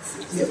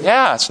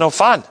 Yeah, it's no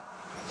fun.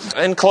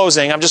 In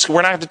closing, we're not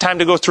going to have time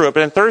to go through it,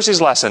 but in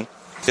Thursday's lesson,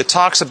 it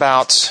talks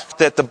about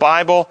that the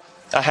Bible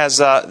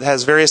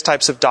has various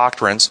types of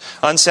doctrines.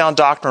 Unsound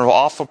doctrine will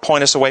often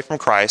point us away from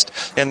Christ,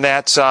 in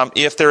that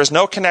if there is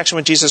no connection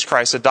with Jesus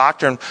Christ, the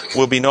doctrine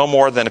will be no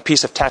more than a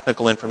piece of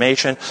technical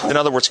information. In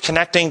other words,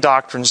 connecting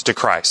doctrines to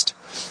Christ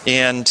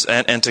and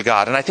to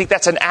God. And I think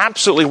that's an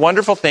absolutely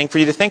wonderful thing for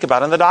you to think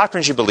about in the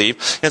doctrines you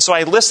believe. And so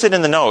I listed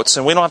in the notes,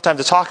 and we don't have time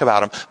to talk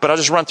about them, but I'll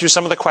just run through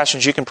some of the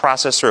questions you can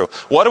process through.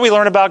 What do we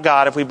learn about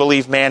God if we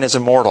believe man is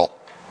immortal?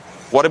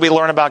 What do we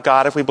learn about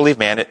God if we believe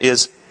man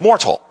is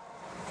mortal?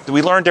 Do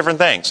we learn different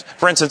things?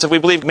 For instance, if we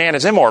believe man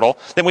is immortal,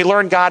 then we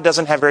learn God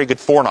doesn't have very good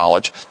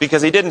foreknowledge,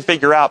 because he didn't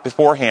figure out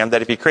beforehand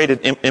that if he created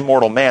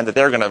immortal man, that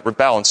they're going to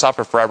rebel and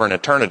suffer forever in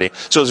eternity.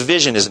 So his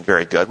vision isn't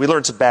very good. We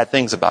learn some bad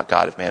things about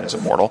God if man is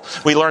immortal.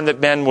 We learn that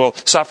men will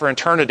suffer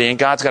eternity, and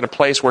God's got a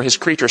place where his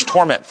creatures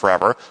torment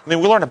forever. I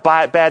mean, we learn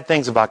bad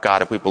things about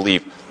God if we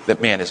believe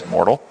that man is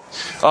immortal.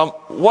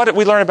 What do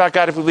we learn about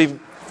God if we believe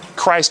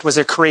Christ was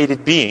a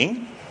created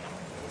being?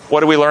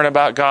 What do we learn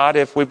about God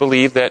if we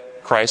believe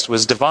that Christ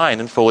was divine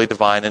and fully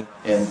divine and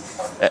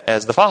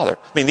as the Father?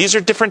 I mean, these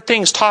are different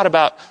things taught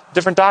about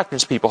different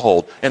doctrines people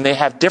hold, and they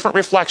have different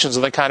reflections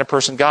of the kind of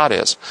person God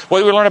is. What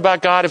do we learn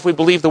about God if we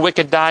believe the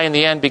wicked die in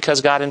the end because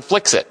God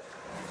inflicts it?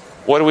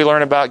 What do we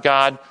learn about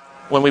God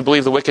when we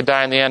believe the wicked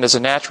die in the end as a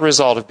natural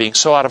result of being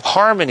so out of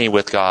harmony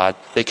with God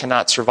they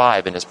cannot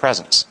survive in his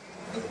presence?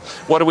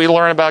 What do we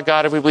learn about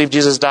God if we believe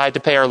Jesus died to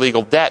pay our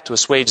legal debt, to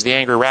assuage the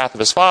angry wrath of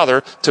his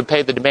Father, to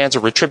pay the demands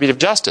of retributive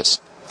justice?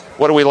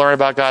 What do we learn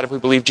about God if we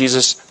believe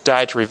Jesus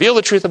died to reveal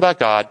the truth about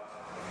God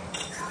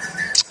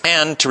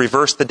and to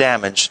reverse the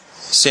damage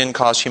sin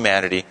caused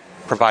humanity,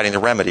 providing the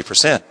remedy for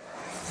sin?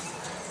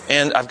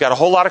 And I've got a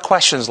whole lot of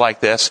questions like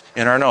this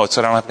in our notes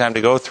that I don't have time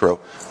to go through.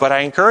 But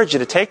I encourage you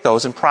to take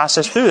those and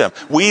process through them.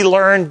 We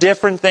learn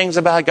different things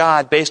about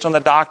God based on the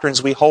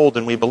doctrines we hold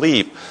and we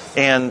believe.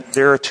 And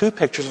there are two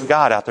pictures of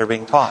God out there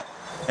being taught.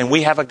 And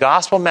we have a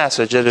gospel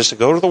message that is to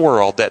go to the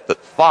world that the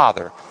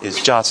Father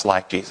is just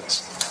like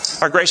Jesus.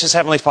 Our gracious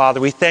Heavenly Father,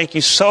 we thank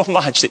you so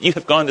much that you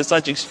have gone to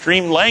such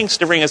extreme lengths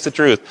to bring us the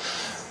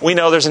truth. We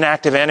know there's an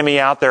active enemy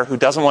out there who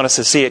doesn't want us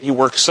to see it. He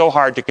works so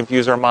hard to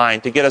confuse our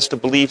mind, to get us to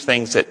believe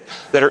things that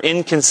are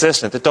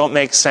inconsistent, that don't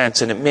make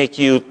sense, and that make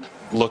you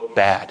look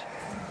bad.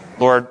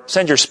 Lord,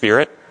 send your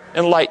Spirit.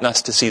 Enlighten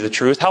us to see the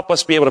truth. Help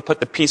us be able to put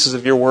the pieces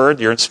of your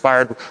word, your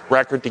inspired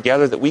record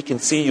together, that we can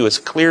see you as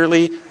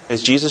clearly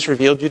as Jesus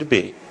revealed you to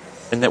be,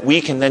 and that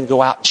we can then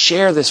go out and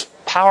share this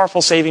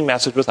powerful saving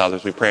message with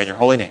others. We pray in your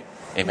holy name.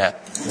 Amen.